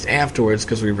podcast afterwards,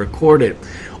 because we record it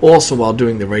also while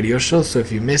doing the radio show. So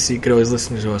if you miss it, you could always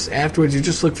listen to us afterwards. You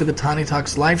just look for the Tani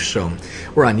Talks Live show.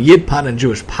 We're on Yidpod and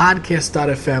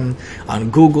JewishPodcast.fm, on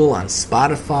Google, on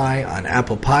Spotify, on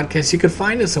Apple Podcasts. You can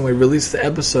find us, and we release the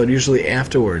episode usually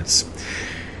afterwards.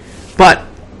 But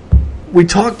we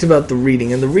talked about the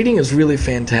reading, and the reading is really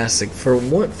fantastic.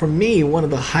 For me, one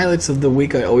of the highlights of the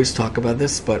week, I always talk about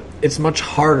this, but it's much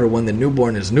harder when the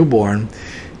newborn is newborn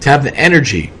to have the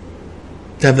energy,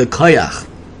 to have the koyach,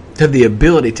 to have the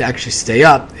ability to actually stay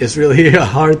up is really a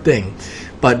hard thing.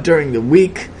 But during the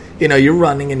week, you're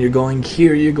running and you're going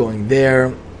here, you're going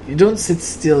there. You don't sit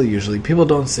still usually. People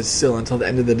don't sit still until the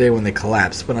end of the day when they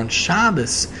collapse. But on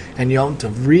Shabbos and Yom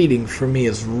Tov, reading for me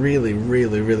is really,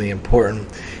 really, really important.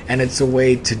 And it's a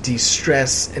way to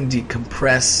de-stress and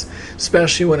decompress,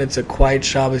 especially when it's a quiet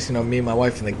Shabbos. Me, my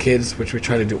wife, and the kids, which we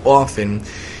try to do often.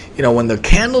 when the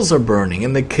candles are burning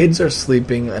and the kids are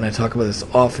sleeping, and I talk about this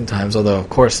oftentimes, although of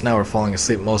course now we're falling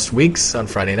asleep most weeks on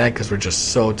Friday night because we're just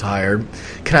so tired.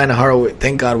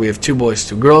 Thank God we have 2 boys,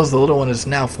 2 girls. The little one is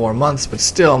now 4 months, but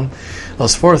still,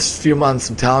 those first few months,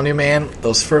 I'm telling you, man,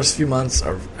 those first few months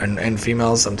and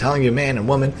females, I'm telling you, man and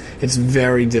woman, it's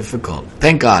very difficult.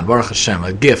 Thank God, Baruch Hashem,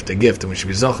 a gift, and we should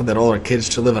be zocheh that all our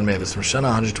kids should live on Mevis Roshana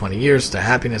 120 years to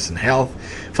happiness and health,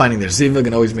 finding their zivug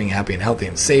and always being happy and healthy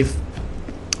and safe.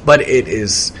 But it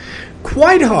is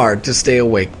quite hard to stay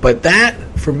awake. But that,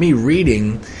 for me,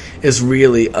 reading is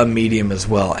really a medium as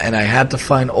well. And I had to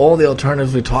find all the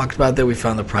alternatives we talked about there. We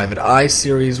found the Private Eye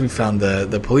series. We found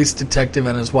the Police Detective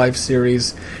and His Wife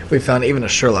series. We found even a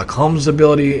Sherlock Holmes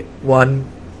ability one.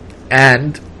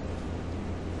 And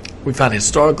we found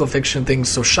historical fiction things.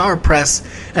 So Shar Press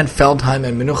and Feldheim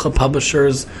and Menucha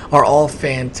Publishers are all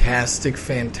fantastic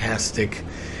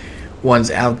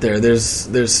ones out there. There's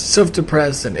Sifta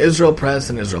Press and Israel Press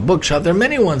and Israel Bookshop. There are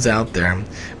many ones out there,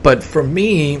 but for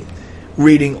me,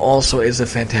 reading also is a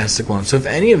fantastic one. So if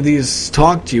any of these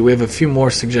talk to you, we have a few more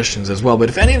suggestions as well, but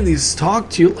if any of these talk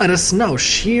to you, let us know.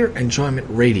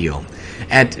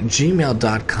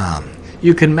 sheerenjoymentradio@gmail.com.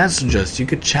 You can message us, you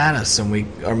could chat us, and we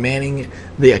are manning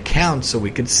the account so we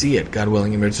could see it, God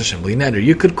willing, and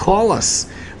you could call us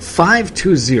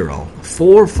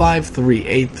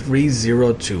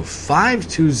 520-453-8302.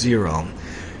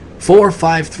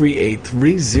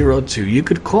 520-453-8302. You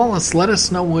could call us, let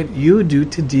us know what you do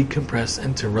to decompress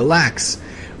and to relax.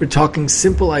 We're talking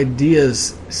simple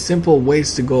ideas, simple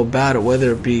ways to go about it,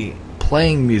 whether it be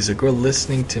playing music or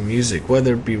listening to music,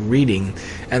 whether it be reading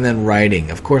and then writing.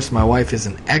 Of course, my wife is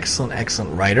an excellent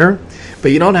writer,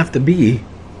 but you don't have to be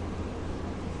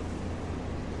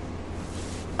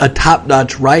a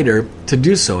top-notch writer to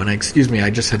do so. And excuse me,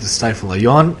 I just had to stifle a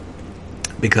yawn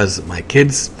because my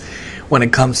kids, when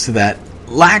it comes to that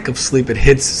lack of sleep, it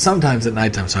hits sometimes at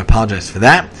nighttime, so I apologize for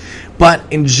that. But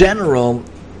in general,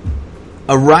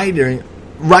 writing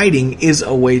is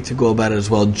a way to go about it as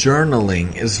well.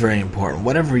 Journaling is very important.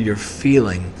 Whatever you're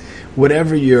feeling,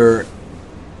 whatever your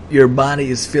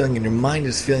body is feeling and your mind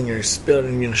is feeling and your spirit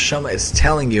and your neshama is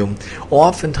telling you,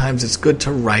 oftentimes it's good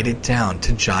to write it down,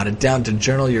 to jot it down, to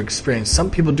journal your experience.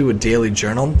 Some people do a daily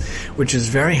journal, which is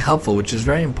very helpful, which is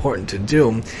very important to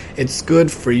do. It's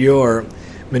good for your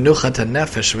menuchat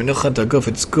nefesh, menuchat aguf.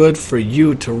 It's good for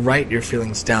you to write your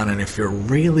feelings down. And if you're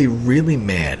really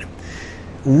mad,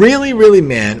 really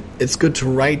mad, it's good to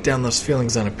write down those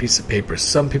feelings on a piece of paper.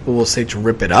 Some people will say to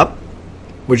rip it up,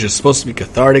 which is supposed to be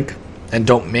cathartic, and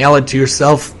don't mail it to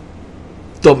yourself.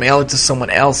 Don't mail it to someone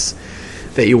else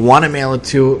that you want to mail it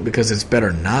to, because it's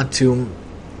better not to. And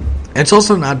it's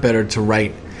also not better to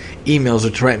write emails or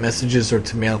to write messages or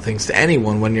to mail things to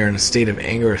anyone when you're in a state of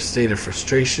anger or a state of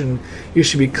frustration. You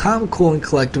should be calm, cool, and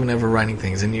collected whenever writing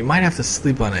things, and you might have to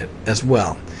sleep on it as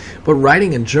well. But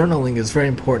writing and journaling is very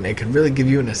important. It can really give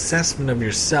you an assessment of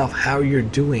yourself, how you're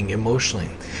doing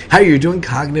emotionally, how you're doing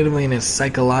cognitively and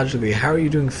psychologically, how are you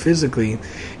doing physically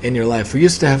in your life. We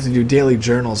used to have to do daily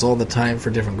journals all the time for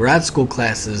different grad school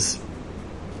classes,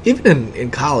 even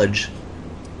in college,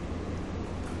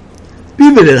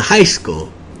 even in high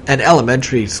school and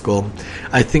elementary school.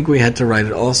 I think we had to write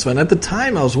it also. And at the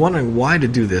time, I was wondering why to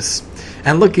do this.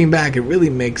 And looking back, it really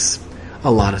makes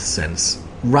a lot of sense.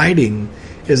 Writing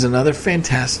is another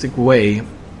fantastic way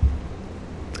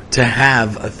to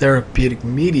have a therapeutic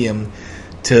medium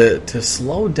to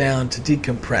slow down, to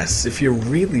decompress. If you're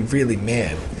really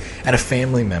mad at a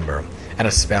family member, at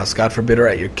a spouse, God forbid, or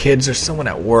at your kids or someone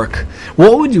at work,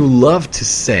 what would you love to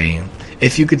say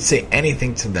if you could say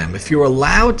anything to them? If you were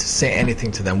allowed to say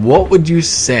anything to them, what would you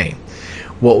say?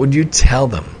 What would you tell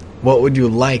them? What would you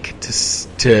like to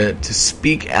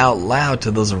speak out loud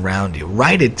to those around you?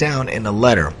 Write it down in a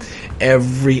letter.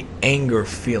 Every anger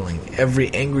feeling,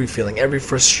 every angry feeling, every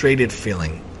frustrated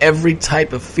feeling, every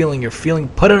type of feeling you're feeling,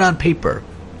 put it on paper.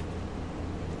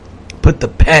 Put the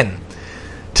pen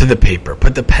to the paper.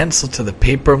 Put the pencil to the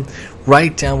paper.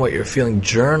 Write down what you're feeling.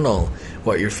 Journal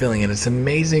what you're feeling. And it's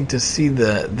amazing to see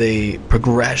the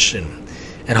progression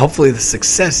and hopefully the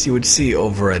success you would see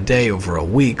over a day, over a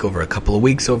week, over a couple of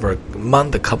weeks, over a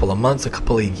month, a couple of months, a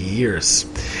couple of years.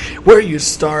 Where you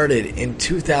started in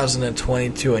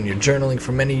 2022 and you're journaling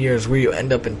for many years, where you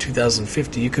end up in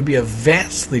 2050, you could be a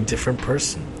vastly different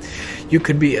person. You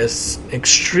could be an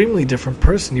extremely different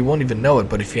person. You won't even know it,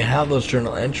 but if you have those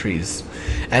journal entries,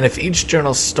 and if each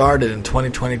journal started in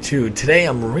 2022, today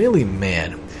I'm really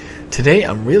mad. Today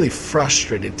I'm really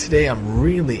frustrated. Today I'm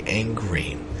really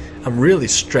angry. I'm really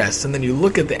stressed. And then you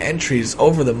look at the entries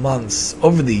over the months,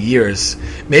 over the years.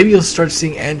 Maybe you'll start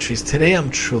seeing entries. Today I'm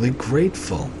truly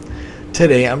grateful.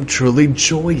 Today I'm truly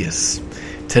joyous.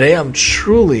 Today I'm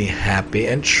truly happy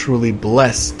and truly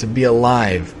blessed to be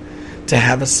alive, to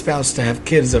have a spouse, to have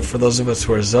kids, for those of us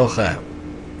who are zocha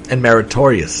and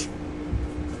meritorious,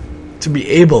 to be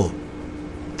able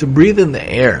to breathe in the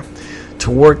air, to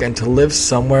work and to live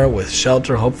somewhere with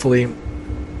shelter, hopefully.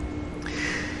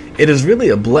 It is really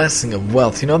a blessing of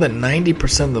wealth. You know that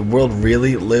 90% of the world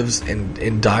really lives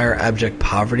in dire, abject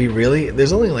poverty, really?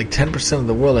 There's only like 10% of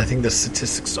the world, I think the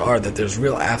statistics are, that there's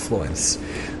real affluence.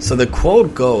 So the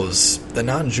quote goes, the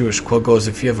non-Jewish quote goes,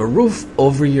 if you have a roof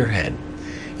over your head,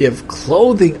 you have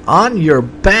clothing on your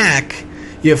back,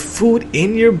 you have food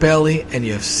in your belly, and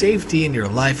you have safety in your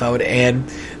life, I would add,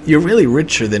 you're really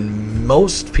richer than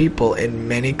most people in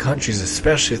many countries,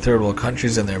 especially third world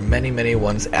countries, and there are many, many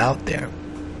ones out there.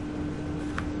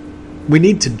 We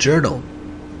need to journal.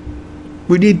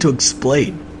 We need to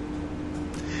explain.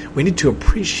 We need to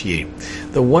appreciate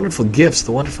the wonderful gifts,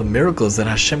 the wonderful miracles that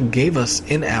Hashem gave us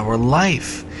in our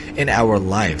life, in our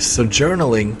lives. So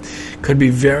journaling could be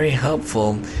very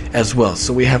helpful as well.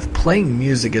 So we have playing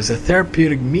music as a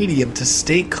therapeutic medium to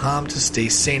stay calm, to stay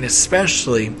sane,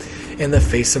 especially in the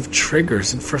face of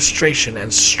triggers and frustration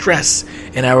and stress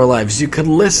in our lives. You could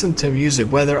listen to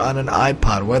music, whether on an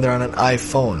iPod, whether on an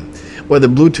iPhone, whether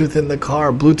Bluetooth in the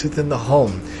car, Bluetooth in the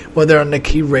home, whether on a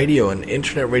key radio, an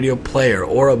internet radio player,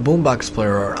 or a boombox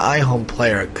player, or iHome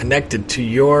player connected to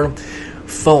your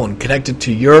phone, connected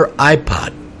to your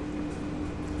iPod,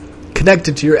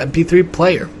 connected to your MP3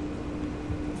 player.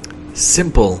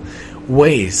 Simple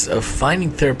ways of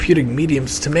finding therapeutic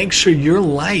mediums to make sure your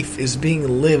life is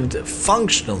being lived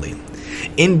functionally,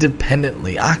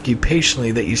 independently,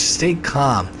 occupationally, that you stay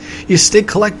calm, you stay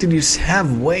collected, you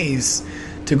have ways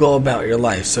to go about your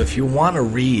life. So if you want to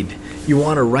read, you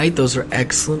want to write, those are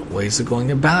excellent ways of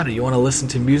going about it. You want to listen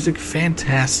to music?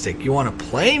 Fantastic. You want to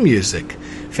play music?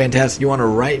 Fantastic. You want to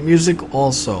write music?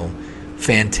 Also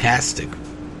fantastic.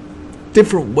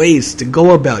 Different ways to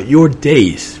go about your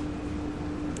days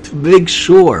to make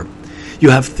sure you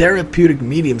have therapeutic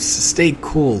mediums to stay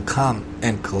cool, calm,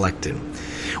 and collected.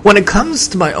 When it comes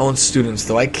to my own students,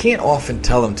 though, I can't often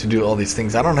tell them to do all these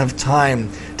things. I don't have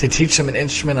time to teach them an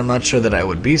instrument. I'm not sure that I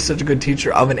would be such a good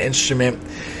teacher of an instrument.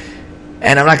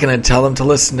 And I'm not going to tell them to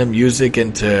listen to music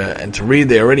and to read.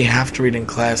 They already have to read in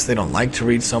class. They don't like to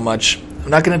read so much. I'm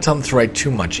not going to tell them to write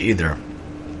too much either.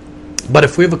 But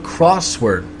if we have a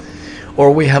crossword,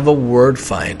 or we have a word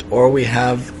find, or we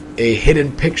have a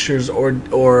hidden pictures,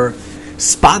 or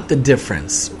spot the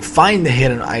difference, find the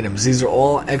hidden items. These are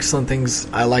all excellent things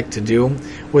I like to do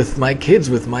with my kids,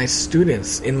 with my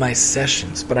students, in my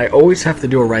sessions. But I always have to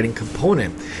do a writing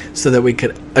component so that we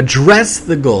could address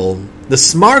the goal, the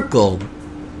SMART goal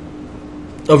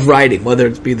of writing, whether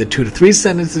it be the 2 to 3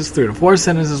 sentences, 3 to 4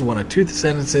 sentences, 1 to 2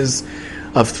 sentences,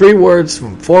 of 3 words,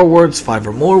 from 4 words, 5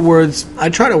 or more words. I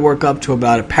try to work up to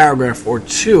about a paragraph or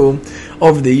 2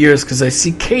 over the years because I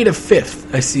see K to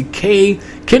 5th. I see K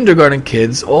kindergarten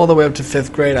kids all the way up to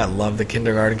 5th grade. I love the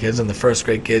kindergarten kids and the first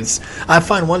grade kids. I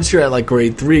find once you're at like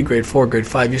grade 3, grade 4, grade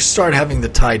 5, you start having the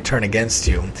tide turn against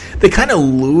you. They kind of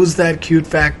lose that cute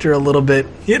factor a little bit,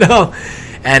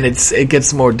 and it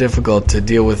gets more difficult to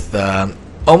deal with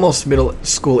almost middle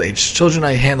school age children.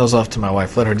 I hand those off to my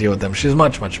wife, let her deal with them. She's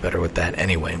much, much better with that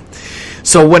anyway.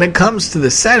 So when it comes to the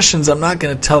sessions, I'm not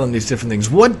going to tell them these different things.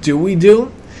 What do we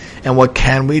do? And what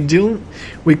can we do?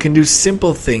 We can do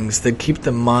simple things that keep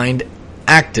the mind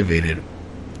activated,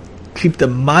 keep the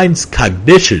mind's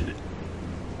cognition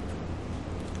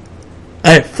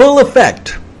at full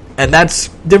effect. And that's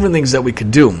different things that we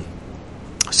could do.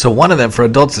 So one of them, for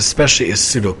adults especially, is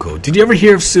Sudoku. Did you ever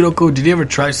hear of Sudoku? Did you ever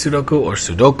try Sudoku or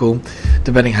Sudoku?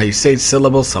 Depending how you say it,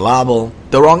 syllable.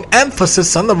 The wrong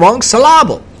emphasis on the wrong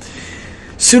syllable.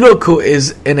 Sudoku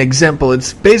is an example.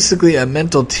 It's basically a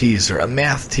mental teaser, a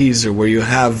math teaser, where you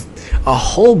have a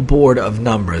whole board of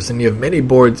numbers, and you have many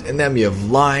boards in them. You have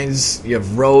lines, you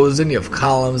have rows, and you have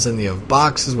columns, and you have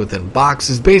boxes within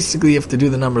boxes. Basically, you have to do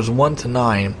the numbers 1 to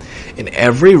 9 in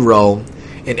every row,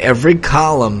 in every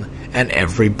column, and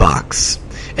every box.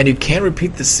 And you can't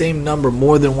repeat the same number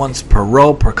more than once per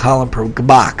row, per column, per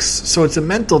box. So it's a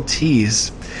mental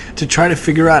tease to try to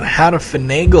figure out how to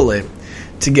finagle it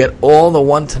to get all the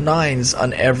 1 to 9s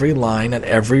on every line, on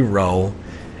every row,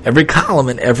 every column,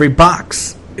 and every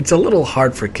box. It's a little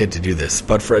hard for a kid to do this,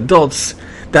 but for adults,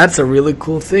 that's a really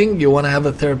cool thing. You want to have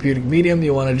a therapeutic medium.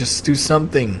 You want to just do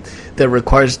something that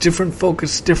requires different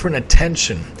focus, different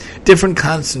attention, different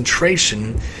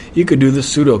concentration. You could do the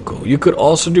Sudoku. You could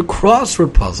also do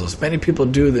crossword puzzles. Many people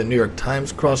do the New York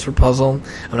Times crossword puzzle.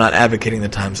 I'm not advocating the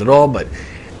Times at all, but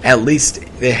At least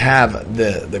they have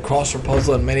the crossword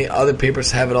puzzle, and many other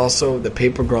papers have it also. The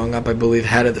paper growing up, I believe,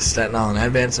 had it, the Staten Island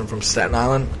Advance, and from Staten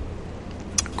Island,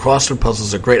 crossword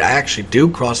puzzles are great. I actually do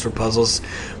crossword puzzles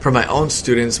for my own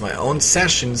students, my own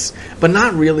sessions, but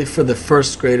not really for the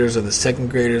first graders or the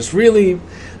second graders. Really,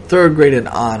 third grade and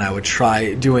on, I would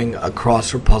try doing a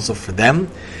crossword puzzle for them,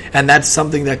 and that's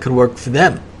something that could work for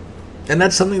them. And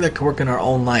that's something that could work in our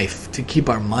own life to keep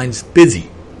our minds busy.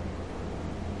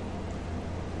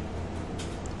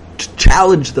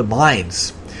 Challenge the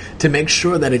minds to make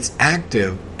sure that it's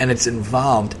active and it's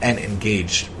involved and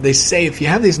engaged. They say if you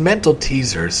have these mental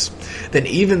teasers, then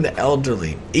even the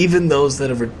elderly, even those that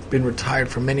have been retired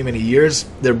for many, many years,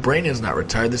 their brain is not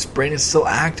retired. This brain is still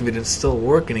activated and still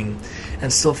working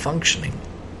and still functioning.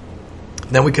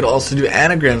 Then we could also do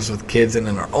anagrams with kids and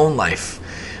in our own life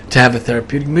to have a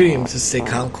therapeutic medium to stay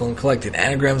calm, cool, and collected.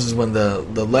 Anagrams is when the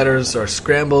letters are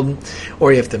scrambled,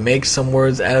 or you have to make some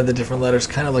words out of the different letters,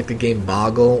 kind of like the game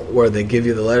Boggle, where they give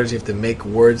you the letters, you have to make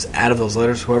words out of those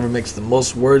letters. Whoever makes the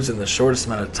most words in the shortest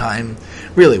amount of time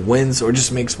really wins, or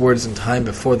just makes words in time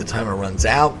before the timer runs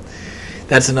out.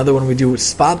 That's another one we do.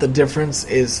 Spot the difference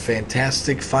is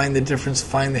fantastic. Find the difference,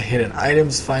 find the hidden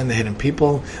items, find the hidden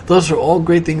people. Those are all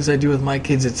great things I do with my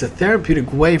kids. It's a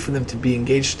therapeutic way for them to be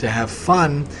engaged, to have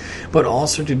fun, but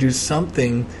also to do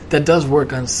something that does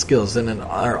work on skills. And in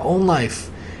our own life,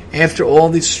 after all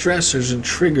these stressors and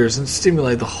triggers and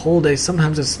stimuli the whole day,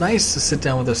 sometimes it's nice to sit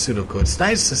down with a Sudoku. It's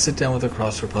nice to sit down with a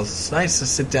crossword puzzle. It's nice to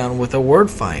sit down with a word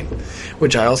find,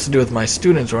 which I also do with my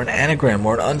students, or an anagram,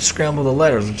 or an unscramble the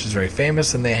letters, which is very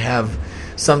famous. And they have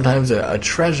sometimes a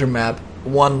treasure map,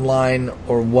 one line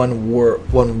or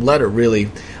one letter really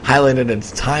highlighted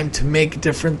at a time to make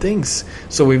different things.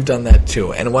 So we've done that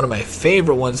too. And one of my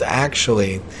favorite ones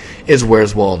actually is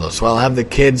Where's Waldo. So I'll have the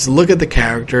kids look at the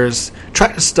characters,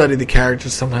 try to study the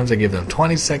characters. Sometimes I give them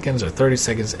 20 seconds or 30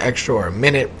 seconds extra or a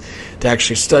minute to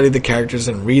actually study the characters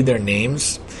and read their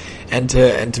names and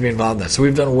to be involved in that. So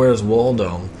we've done Where's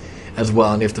Waldo as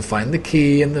well, and you have to find the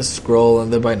key and the scroll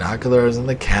and the binoculars and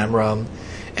the camera.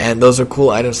 And those are cool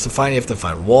items to find. You have to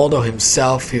find Waldo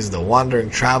himself. He's the wandering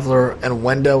traveler. And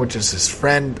Wenda, which is his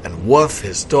friend. And Woof,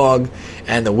 his dog.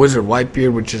 And the wizard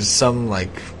Whitebeard, which is some,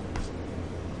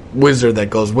 wizard that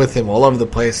goes with him all over the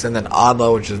place. And then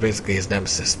Adla, which is basically his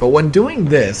nemesis. But when doing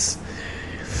this,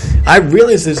 I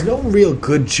realized there's no real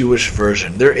good Jewish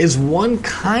version. There is one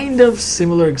kind of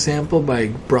similar example by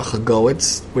Bracha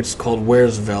Goetz, which is called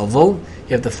Where's Velvel?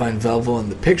 You have to find Velvel in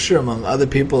the picture among other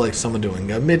people, like someone doing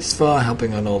a mitzvah,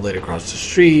 helping an old lady across the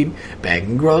street,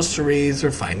 bagging groceries,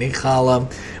 or finding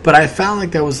challah. But I found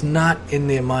like that was not in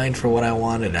the mind for what I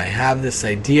wanted. I have this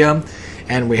idea,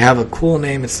 and we have a cool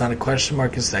name. It's not a question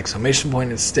mark, it's an exclamation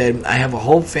point instead. I have a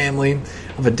whole family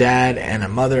of a dad and a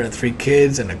mother and 3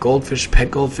 kids and a goldfish, pet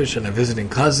goldfish, and a visiting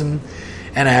cousin.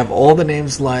 And I have all the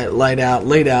names laid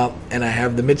out, and I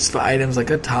have the mitzvah items like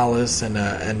a talis and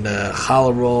a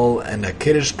challah roll and a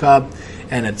kiddush cup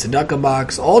and a tzedakah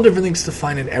box, all different things to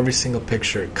find in every single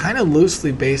picture. Kind of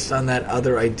loosely based on that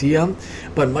other idea,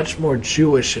 but much more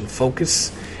Jewish in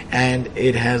focus, and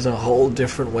it has a whole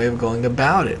different way of going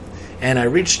about it. And I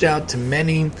reached out to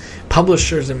many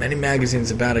publishers and many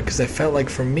magazines about it because I felt like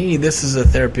for me, this is a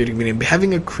therapeutic medium.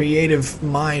 Having a creative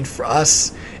mind for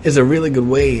us is a really good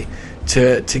way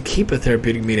to keep a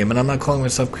therapeutic medium. And I'm not calling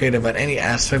myself creative at any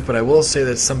aspect, but I will say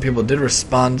that some people did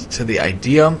respond to the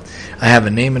idea. I have a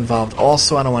name involved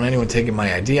also. I don't want anyone taking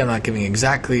my idea. I'm not giving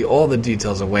exactly all the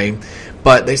details away.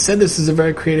 But they said this is a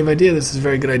very creative idea. This is a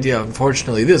very good idea.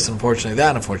 Unfortunately this, unfortunately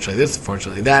that, unfortunately this,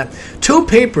 unfortunately that. 2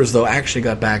 papers, though, actually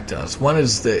got back to us. One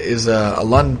is a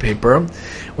London paper,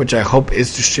 which I hope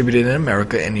is distributed in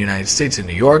America, in the United States, in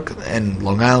New York, and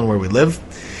Long Island, where we live.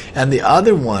 And the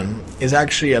other one is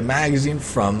actually a magazine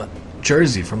from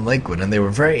Jersey, from Lakewood. And they were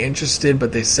very interested,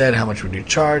 but they said, how much would you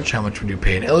charge? How much would you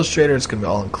pay an illustrator? It's going to be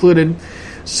all included.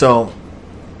 So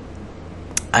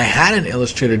I had an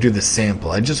illustrator do the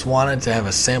sample. I just wanted to have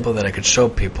a sample that I could show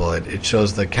people. It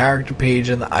shows the character page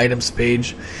and the items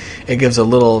page. It gives a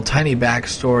little tiny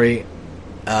backstory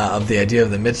of the idea of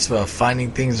the mitzvah of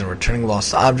finding things and returning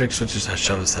lost objects, which is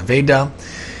Hashavas Haveda.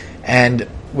 And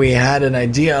we had an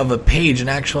idea of a page, an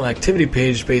actual activity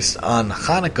page based on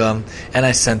Hanukkah, and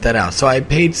I sent that out. So I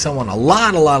paid someone a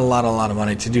lot of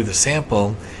money to do the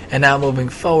sample, and now moving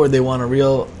forward, they want a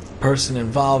real person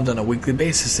involved on a weekly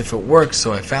basis if it works.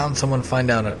 So I found someone,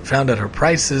 found out her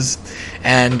prices,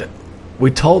 and we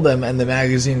told them, and the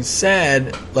magazine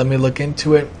said, let me look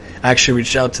into it. I actually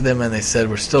reached out to them and they said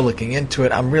we're still looking into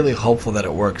it. I'm really hopeful that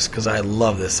it works because I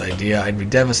love this idea. I'd be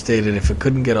devastated if it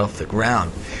couldn't get off the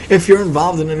ground. If you're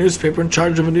involved in a newspaper, in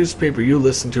charge of a newspaper, you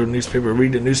listen to a newspaper,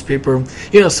 read a newspaper,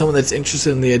 someone that's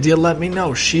interested in the idea, let me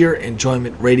know.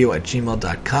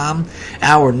 sheerenjoymentradio@gmail.com.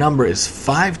 Our number is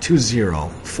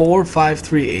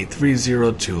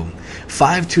 520-453-8302.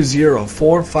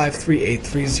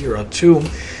 520-453-8302.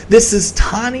 This is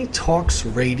Tani Talks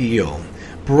Radio,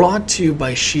 brought to you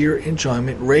by Sheer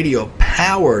Enjoyment Radio,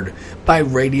 powered by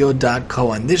Radio.co.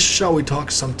 On this show, we talk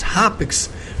some topics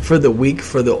for the week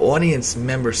for the audience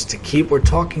members to keep. We're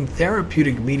talking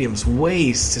therapeutic mediums,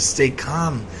 ways to stay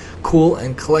calm, cool,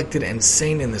 and collected and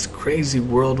sane in this crazy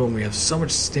world when we have so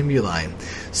much stimuli,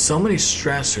 so many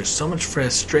stressors, so much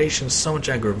frustration, so much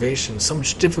aggravation, so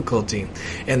much difficulty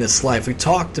in this life. We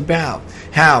talked about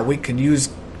how we could use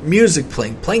music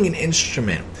playing an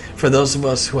instrument. For those of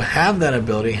us who have that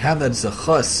ability, have that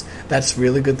zechus, that's a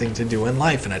really good thing to do in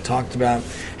life. And I talked about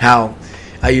how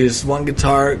I used one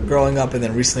guitar growing up and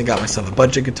then recently got myself a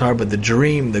budget guitar, but the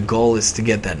goal is to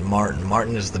get that Martin.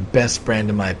 Martin is the best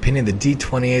brand in my opinion. The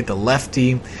D28, the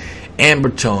lefty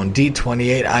Ambertone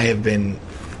D28, I have been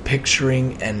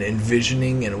picturing and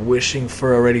envisioning and wishing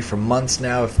for already for months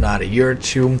now, if not a year or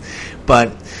two,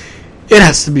 but it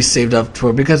has to be saved up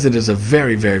for, because it is a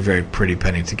very, very, very pretty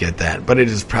penny to get that. But it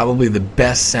is probably the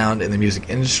best sound in the music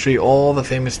industry. All the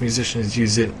famous musicians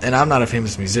use it, and I'm not a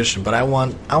famous musician, but I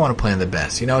want to play on the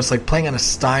best. It's like playing on a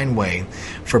Steinway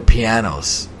for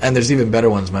pianos, and there's even better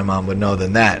ones my mom would know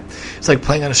than that. It's like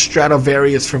playing on a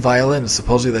Stradivarius for violin.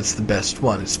 Supposedly that's the best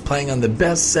one. It's playing on the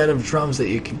best set of drums that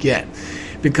you could get.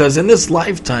 Because in this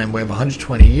lifetime, we have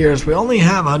 120 years. We only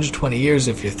have 120 years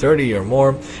if you're 30 or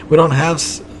more. We don't have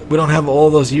all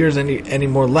those years any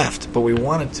more left, but we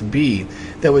want it to be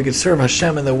that we could serve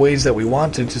Hashem in the ways that we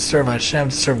wanted to serve Hashem,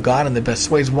 to serve God in the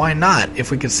best ways. Why not?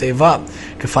 If we could save up,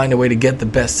 could find a way to get the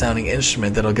best sounding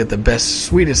instrument that'll get the best,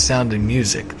 sweetest sounding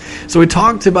music. So we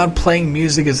talked about playing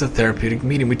music as a therapeutic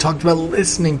medium. We talked about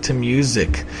listening to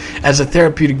music as a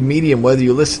therapeutic medium, whether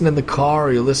you listen in the car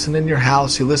or you listen in your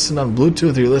house, you listen on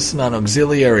Bluetooth or you listen on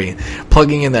auxiliary,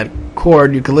 plugging in that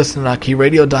cord. You can listen on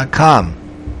akiradio.com.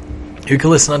 You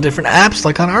can listen on different apps,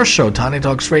 like on our show, Tani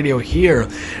Talks Radio here,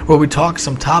 where we talk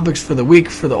some topics for the week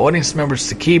for the audience members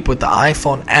to keep with the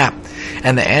iPhone app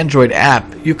and the Android app.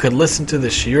 You could listen to the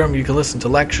Shiurim, you can listen to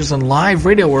lectures and live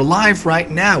radio. We're live right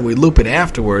now. We loop it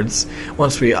afterwards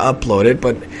once we upload it,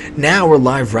 but now we're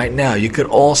live right now. You could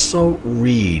also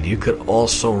read. You could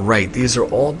also write. These are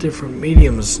all different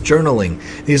mediums. Journaling.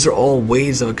 These are all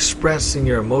ways of expressing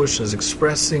your emotions,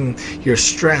 expressing your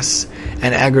stress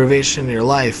and aggravation in your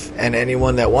life. And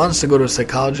anyone that wants to go to a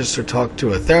psychologist or talk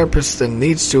to a therapist and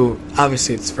needs to,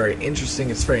 obviously it's very interesting,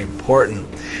 it's very important.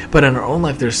 But in our own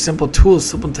life, there's simple tools,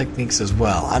 simple techniques as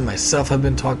well. I myself have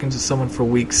been talking to someone for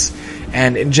weeks,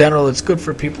 and in general, it's good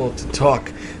for people to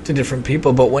talk to different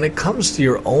people. But when it comes to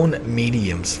your own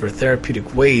mediums for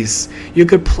therapeutic ways, you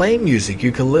could play music,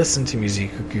 you could listen to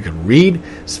music, you could read,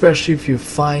 especially if you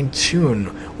fine-tune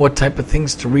what type of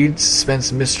things to read.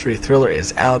 Suspense, mystery, thriller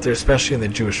is out there, especially in the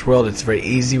Jewish world. It's very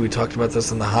easy. We talked about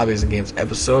this in the Hobbies and Games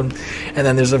episode. And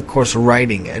then there's, of course,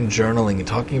 writing and journaling and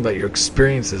talking about your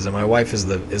experiences. And my wife is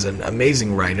an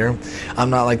amazing writer. I'm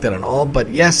not like that at all, but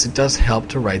yes, it does help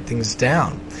to write things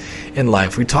down in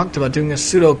life. We talked about doing a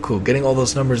Sudoku, getting all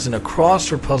those numbers in. A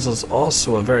crossword puzzle is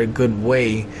also a very good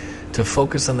way to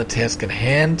focus on the task at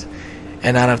hand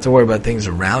and not have to worry about things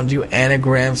around you.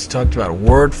 Anagrams, talked about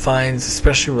word finds,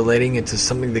 especially relating it to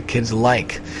something the kids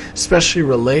like, especially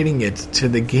relating it to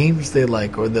the games they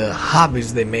like or the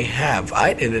hobbies they may have.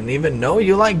 I didn't even know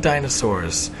you like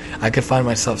dinosaurs. I could find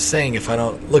myself saying, if I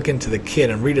don't look into the kid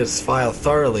and read his file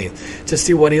thoroughly to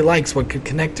see what he likes, what could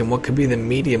connect him, what could be the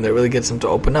medium that really gets him to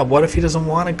open up. What if he doesn't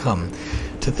want to come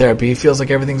to therapy? He feels like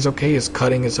everything's okay, his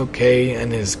cutting is okay,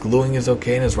 and his gluing is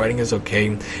okay, and his writing is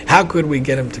okay. How could we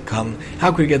get him to come? How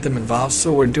could we get them involved?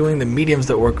 So we're doing the mediums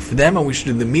that work for them, and we should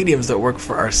do the mediums that work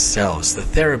for ourselves, the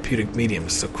therapeutic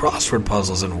mediums. So crossword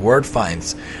puzzles and word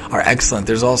finds are excellent.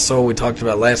 There's also, we talked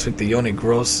about last week, the Yoni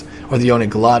Gross or the Yoni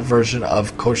Glad version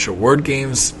of kosher word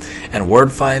games and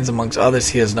word finds, amongst others.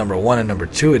 He has number 1 and number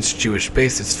 2. It's Jewish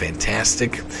based. It's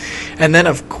fantastic. And then,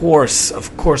 of course,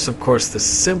 the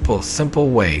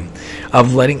simple way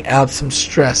of letting out some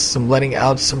stress, letting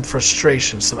out some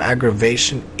frustration, some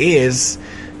aggravation is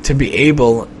to be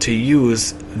able to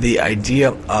use the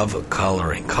idea of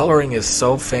coloring. Coloring is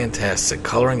so fantastic.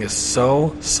 Coloring is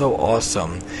so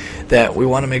awesome that we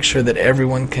want to make sure that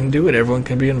everyone can do it. Everyone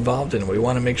can be involved in it. We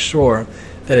want to make sure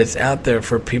that it's out there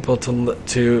for people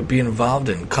to be involved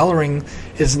in. Coloring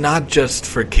is not just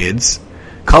for kids.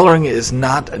 Coloring is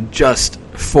not just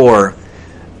for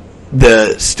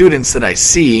the students that I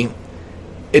see.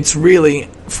 It's really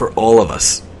for all of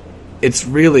us. It's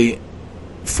really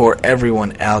for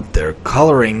everyone out there.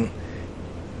 Coloring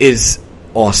is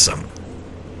awesome.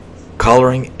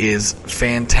 Coloring is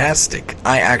fantastic.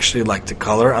 I actually like to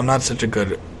color. I'm not such a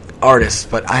good artist,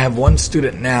 but I have one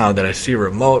student now that I see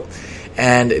remote,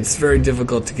 and it's very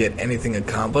difficult to get anything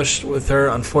accomplished with her.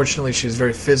 Unfortunately, she's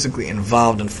very physically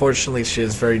involved. Unfortunately, she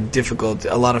has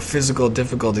a lot of physical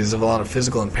difficulties, a lot of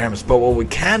physical impairments. But what we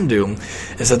can do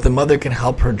is that the mother can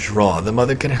help her draw. The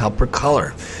mother can help her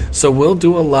color. So we'll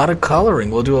do a lot of coloring.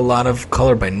 We'll do a lot of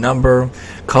color by number,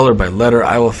 color by letter.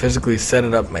 I will physically set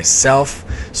it up myself.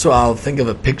 So I'll think of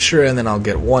a picture, and then I'll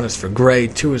get 1 is for gray,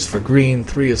 2 is for green,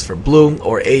 3 is for blue,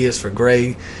 or A is for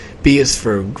gray, B is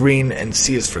for green, and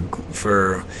C is for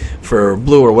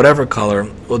blue, or whatever color.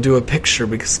 We'll do a picture,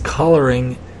 because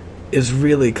coloring is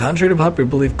really, contrary to popular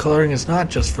belief, coloring is not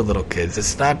just for little kids.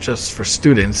 It's not just for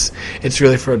students. It's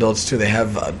really for adults too. They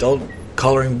have adult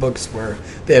coloring books where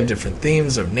they have different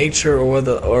themes of nature or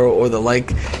the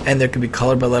like, and there could be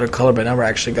color by letter, color by number. I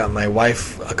actually got my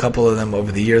wife a couple of them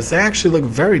over the years. They actually look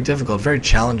very difficult, very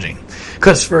challenging,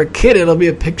 because for a kid it'll be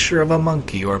a picture of a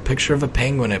monkey or a picture of a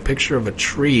penguin, a picture of a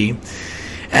tree,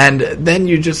 and then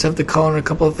you just have to color in a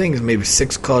couple of things, maybe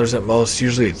 6 colors at most.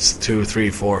 Usually it's 2, 3,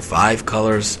 4, 5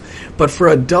 colors. But for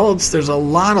adults, there's a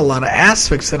lot of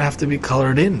aspects that have to be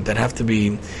colored in, that have to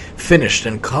be finished.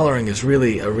 And coloring is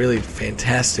really a really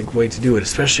fantastic way to do it,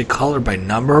 especially color by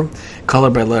number, color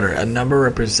by letter. A number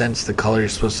represents the color you're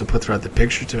supposed to put throughout the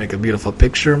picture to make a beautiful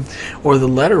picture, or the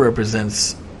letter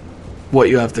represents what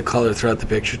you have to color throughout the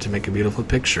picture to make a beautiful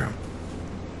picture.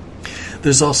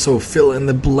 There's also fill in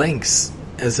the blanks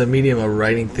as a medium of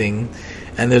writing thing,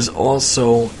 and there's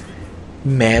also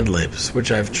Mad Libs,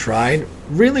 which I've tried.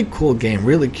 Really cool game,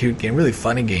 really cute game, really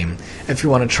funny game. If you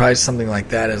want to try something like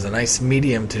that as a nice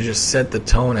medium to just set the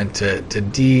tone and to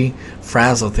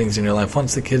de-frazzle things in your life.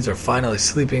 Once the kids are finally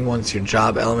sleeping, once your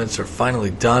job elements are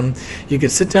finally done, you can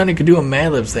sit down, you can do a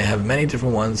Mad Libs. They have many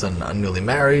different ones on newly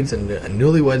marrieds and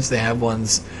newlyweds. They have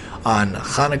ones on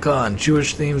Hanukkah, on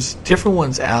Jewish themes, different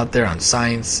ones out there on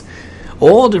science.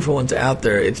 All different ones out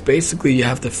there. It's basically you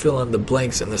have to fill in the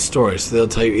blanks in the story. So they'll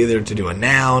tell you either to do a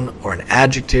noun or an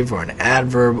adjective or an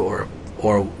adverb or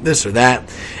this or that.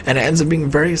 And it ends up being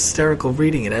very hysterical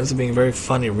reading. It ends up being very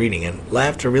funny reading. And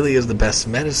laughter really is the best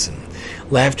medicine.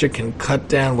 Laughter can cut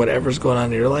down whatever's going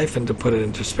on in your life and to put it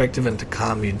in perspective and to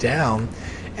calm you down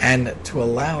and to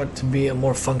allow it to be a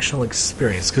more functional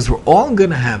experience. Because we're all going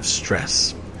to have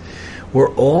stress.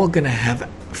 We're all going to have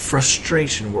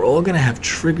frustration. We're all going to have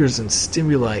triggers and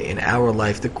stimuli in our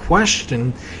life. The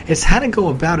question is how to go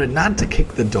about it, not to kick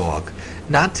the dog,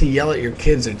 not to yell at your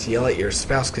kids or to yell at your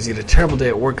spouse because you had a terrible day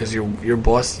at work because your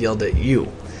boss yelled at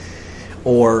you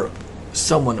or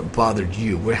someone bothered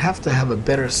you. We have to have a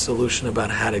better solution about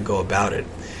how to go about it.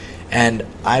 And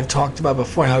I've talked about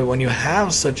before how when you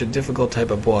have such a difficult type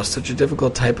of boss, such a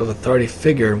difficult type of authority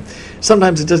figure,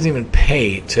 sometimes it doesn't even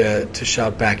pay to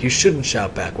shout back. You shouldn't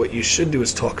shout back. What you should do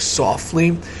is talk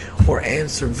softly or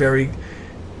answer very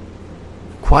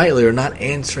quietly or not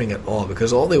answering at all,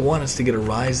 because all they want is to get a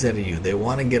rise out of you. They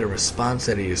want to get a response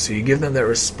out of you. So you give them that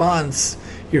response,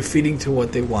 you're feeding to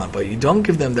what they want. But you don't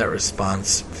give them that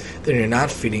response, then you're not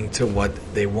feeding to what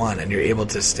they want, and you're able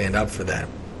to stand up for that.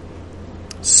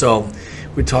 So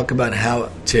we talk about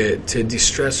how to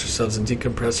de-stress ourselves and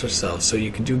decompress ourselves. So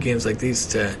you can do games like these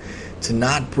to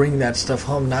not bring that stuff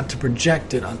home, not to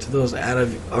project it onto those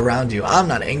around you. I'm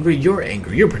not angry, you're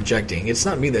angry, you're projecting. It's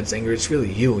not me that's angry, it's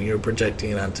really you, and you're projecting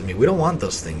it onto me. We don't want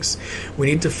those things. We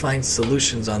need to find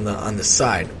solutions on the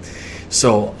side.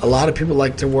 So a lot of people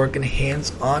like to work in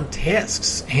hands-on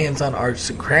tasks, hands-on arts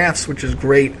and crafts, which is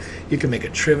great. You can make a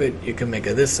trivet, you can make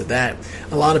a this or that.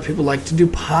 A lot of people like to do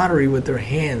pottery with their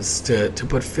hands, to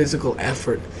put physical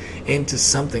effort into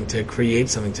something, to create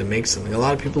something, to make something. A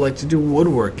lot of people like to do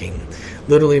woodworking,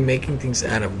 literally making things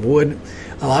out of wood.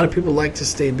 A lot of people like to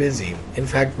stay busy. In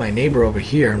fact, my neighbor over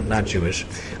here, not Jewish,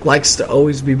 likes to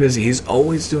always be busy. He's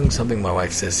always doing something, my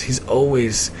wife says. He's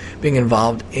always being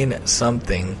involved in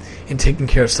something, in taking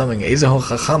care of something.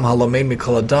 Halavai,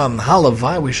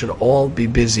 we should all be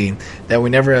busy, that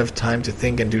we never have time to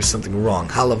think and do something wrong.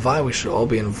 Halavai, we should all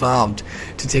be involved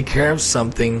to take care of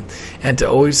something and to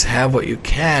always have what you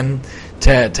can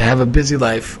to have a busy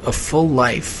life, a full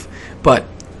life. But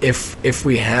if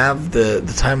we have the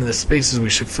time and the spaces, we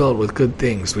should fill it with good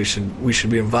things. We should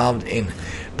be involved in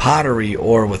pottery,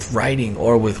 or with writing,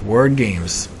 or with word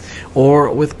games,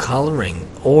 or with coloring,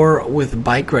 or with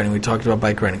bike riding. We talked about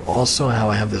bike riding. Also, how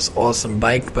I have this awesome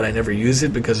bike, but I never use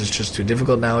it because it's just too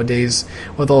difficult nowadays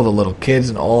with all the little kids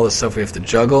and all the stuff we have to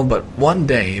juggle. But one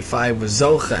day, if I was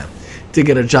zoche to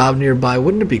get a job nearby,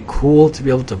 wouldn't it be cool to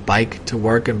be able to bike to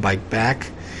work and bike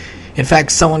back? In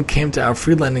fact, someone came to our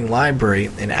freelending library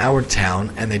in our town,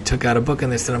 and they took out a book,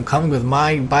 and they said, I'm coming with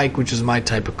my bike, which is my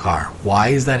type of car. Why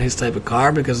is that his type of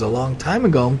car? Because a long time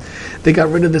ago, they got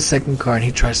rid of the second car, and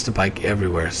he tries to bike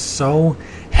everywhere. So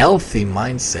healthy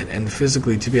mindset, and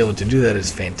physically to be able to do that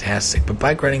is fantastic. But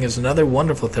bike riding is another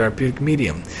wonderful therapeutic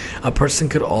medium. A person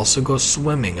could also go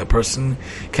swimming. A person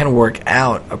can work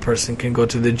out. A person can go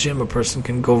to the gym. A person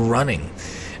can go running.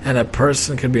 And a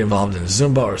person could be involved in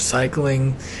Zumba or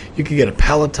cycling. You could get a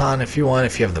Peloton if you want,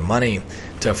 if you have the money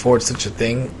to afford such a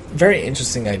thing. Very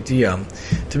interesting idea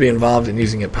to be involved in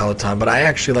using a Peloton, but I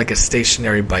actually like a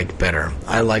stationary bike better.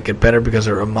 I like it better because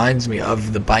it reminds me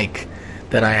of the bike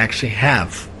that I actually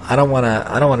have. I don't want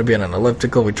to be on an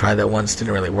elliptical. We tried that once,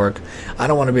 didn't really work. I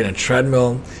don't want to be on a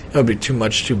treadmill. It would be too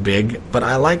much, too big. But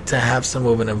I like to have some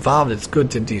movement involved. It's good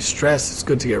to de-stress. It's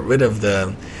good to get rid of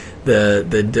the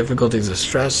difficulties, the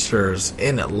stressors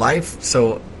in life.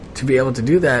 So to be able to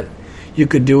do that, you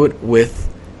could do it with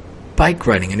bike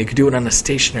riding, and you could do it on a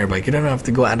stationary bike. You don't have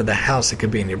to go out of the house. It could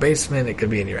be in your basement, it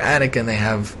could be in your attic, and they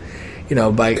have,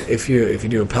 bike. If you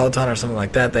do a Peloton or something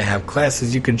like that, they have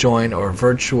classes you could join, or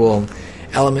virtual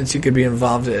elements you could be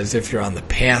involved in as if you're on the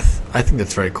path. I think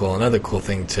that's very cool. Another cool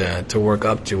thing to work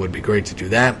up to would be great to do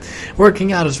that.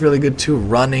 Working out is really good too.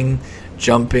 Running,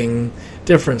 jumping,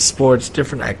 different sports,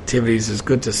 different activities is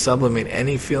good to sublimate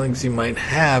any feelings you might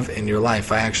have in your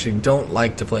life. I actually don't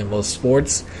like to play most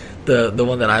sports. The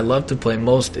one that I love to play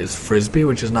most is Frisbee,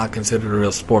 which is not considered a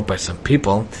real sport by some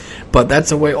people. But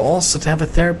that's a way also to have a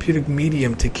therapeutic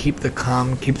medium to keep the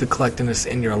calm, keep the collectedness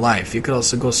in your life. You could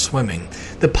also go swimming.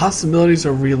 The possibilities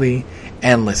are really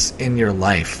endless in your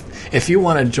life. If you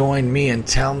want to join me and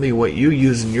tell me what you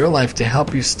use in your life to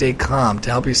help you stay calm, to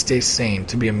help you stay sane,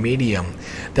 to be a medium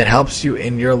that helps you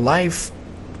in your life,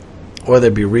 whether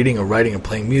it be reading or writing or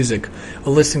playing music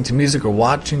or listening to music or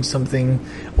watching something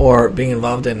or being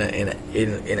involved in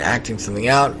acting something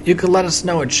out, you can let us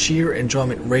know at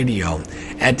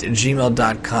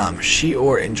sheerenjoymentradio@gmail.com.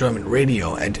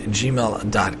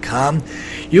 sheerenjoymentradio@gmail.com.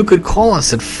 You could call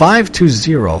us at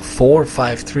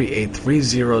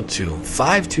 520-453-8302.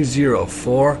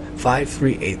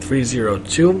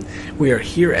 520-453-8302. We are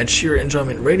here at Sheer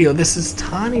Enjoyment Radio. This is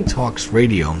Tani Talks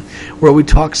Radio, where we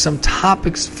talk some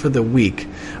topics for the week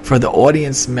for the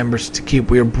audience members to keep.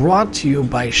 We are brought to you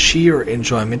by Sheer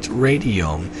Enjoyment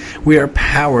Radio. We are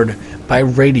powered by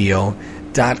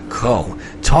radio.co,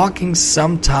 talking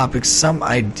some topics, some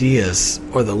ideas,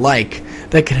 or the like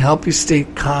that can help you stay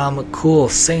calm, cool,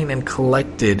 sane, and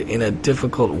collected in a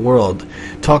difficult world.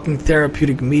 Talking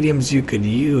therapeutic mediums you could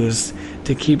use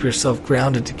to keep yourself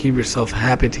grounded, to keep yourself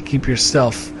happy, to keep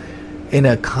yourself in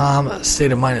a calm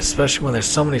state of mind, especially when there's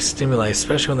so many stimuli,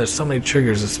 especially when there's so many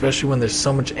triggers, especially when there's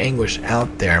so much anguish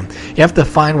out there. You have to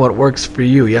find what works for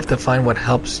you. You have to find what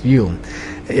helps you.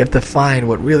 You have to find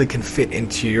what really can fit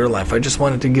into your life. I just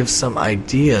wanted to give some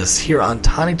ideas here on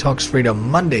Tani Talks Radio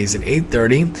Mondays at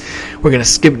 8:30. We're going to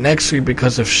skip next week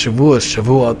because of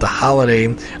Shavuot, the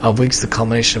holiday of weeks, the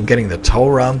culmination of getting the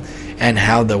Torah and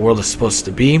how the world is supposed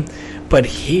to be. But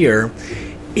here,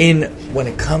 when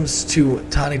it comes to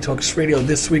Tani Talks Radio,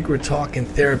 this week we're talking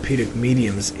therapeutic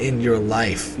mediums in your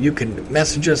life. You can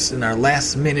message us in our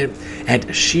last minute at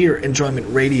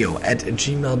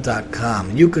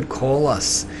sheerenjoymentradio@gmail.com. You could call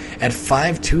us at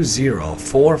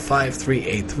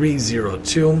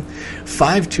 520-453-8302.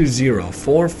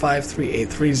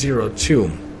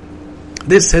 520-453-8302.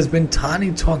 This has been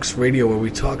Tani Talks Radio, where we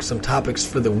talk some topics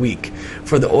for the week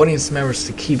for the audience members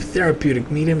to keep therapeutic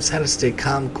mediums, how to stay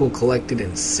calm, cool, collected,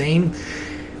 and sane.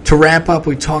 To wrap up,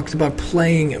 we talked about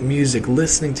playing music,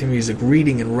 listening to music,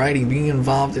 reading and writing, being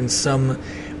involved in some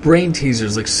brain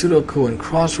teasers like Sudoku and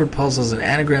crossword puzzles and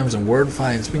anagrams and word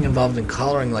finds, being involved in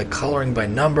coloring like coloring by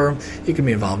number. You can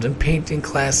be involved in painting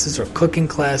classes or cooking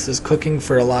classes. Cooking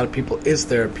for a lot of people is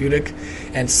therapeutic,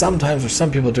 and sometimes for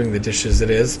some people doing the dishes it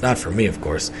is. Not for me, of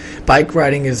course. Bike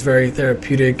riding is very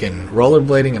therapeutic, and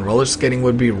rollerblading and roller skating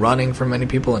would be. Running for many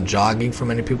people and jogging for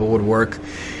many people would work.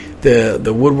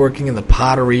 The woodworking and the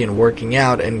pottery and working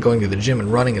out and going to the gym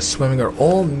and running and swimming are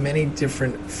all many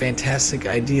different fantastic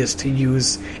ideas to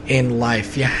use in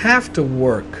life. You have to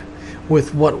work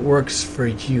with what works for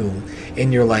you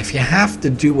in your life. You have to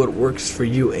do what works for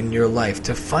you in your life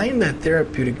to find that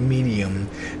therapeutic medium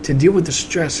to deal with the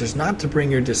stressors, not to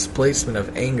bring your displacement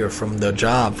of anger from the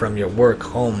job, from your work,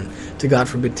 home, to God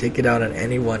forbid take it out on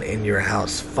anyone in your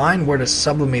house. Find where to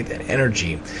sublimate that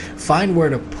energy. Find where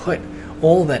to put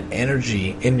all that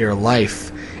energy in your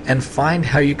life, and find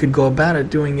how you could go about it,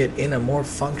 doing it in a more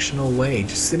functional way.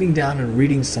 Just sitting down and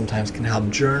reading sometimes can help.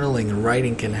 Journaling and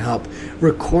writing can help.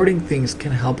 Recording things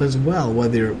can help as well,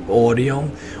 whether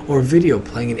audio or video.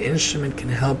 Playing an instrument can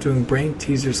help. Doing brain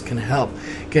teasers can help.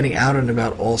 Getting out and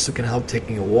about also can help.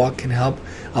 Taking a walk can help.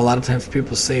 A lot of times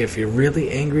people say, if you're really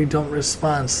angry, don't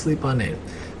respond. Sleep on it.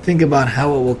 Think about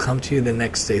how it will come to you the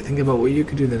next day. Think about what you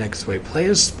could do the next way. Play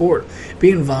a sport.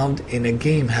 Be involved in a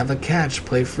game. Have a catch.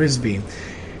 Play frisbee.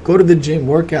 Go to the gym.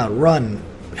 Work out. Run.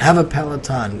 Have a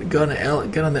Peloton. Get on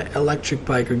the electric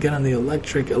bike or get on the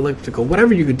elliptical.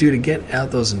 Whatever you could do to get out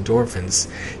those endorphins,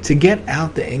 to get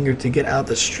out the anger, to get out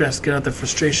the stress, get out the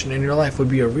frustration in your life would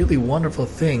be a really wonderful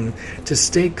thing to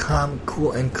stay calm,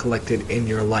 cool, and collected in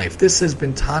your life. This has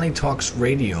been Tani Talks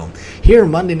Radio. Here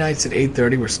Monday nights at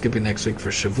 8:30. We're skipping next week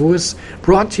for Shavuos.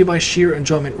 Brought to you by Sheer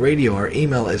Enjoyment Radio. Our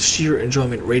email is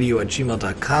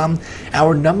sheerenjoymentradio@gmail.com.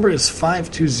 Our number is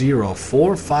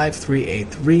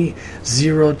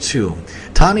 520-453-8302.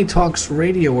 Tani Talks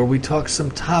Radio, where we talk some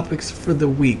topics for the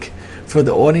week for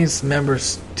the audience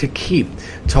members to keep.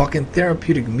 Talking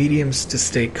therapeutic mediums to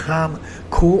stay calm,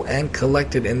 cool, and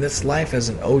collected in this life as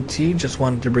an OT. Just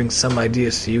wanted to bring some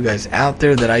ideas to you guys out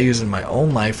there that I use in my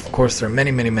own life. Of course, there are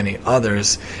many, many, many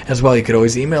others as well. You could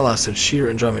always email us at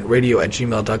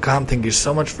sheerenjoymentradio@gmail.com. Thank you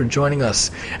so much for joining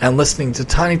us and listening to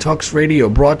Tani Talks Radio,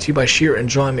 brought to you by Sheer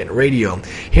Enjoyment Radio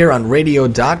here on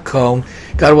radio.co.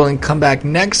 God willing, come back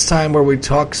next time where we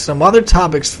talk some other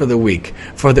topics for the week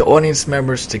for the audience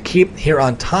members to keep here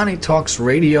on Tani Talks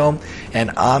Radio,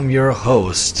 and I'm your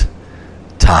host,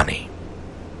 Tani.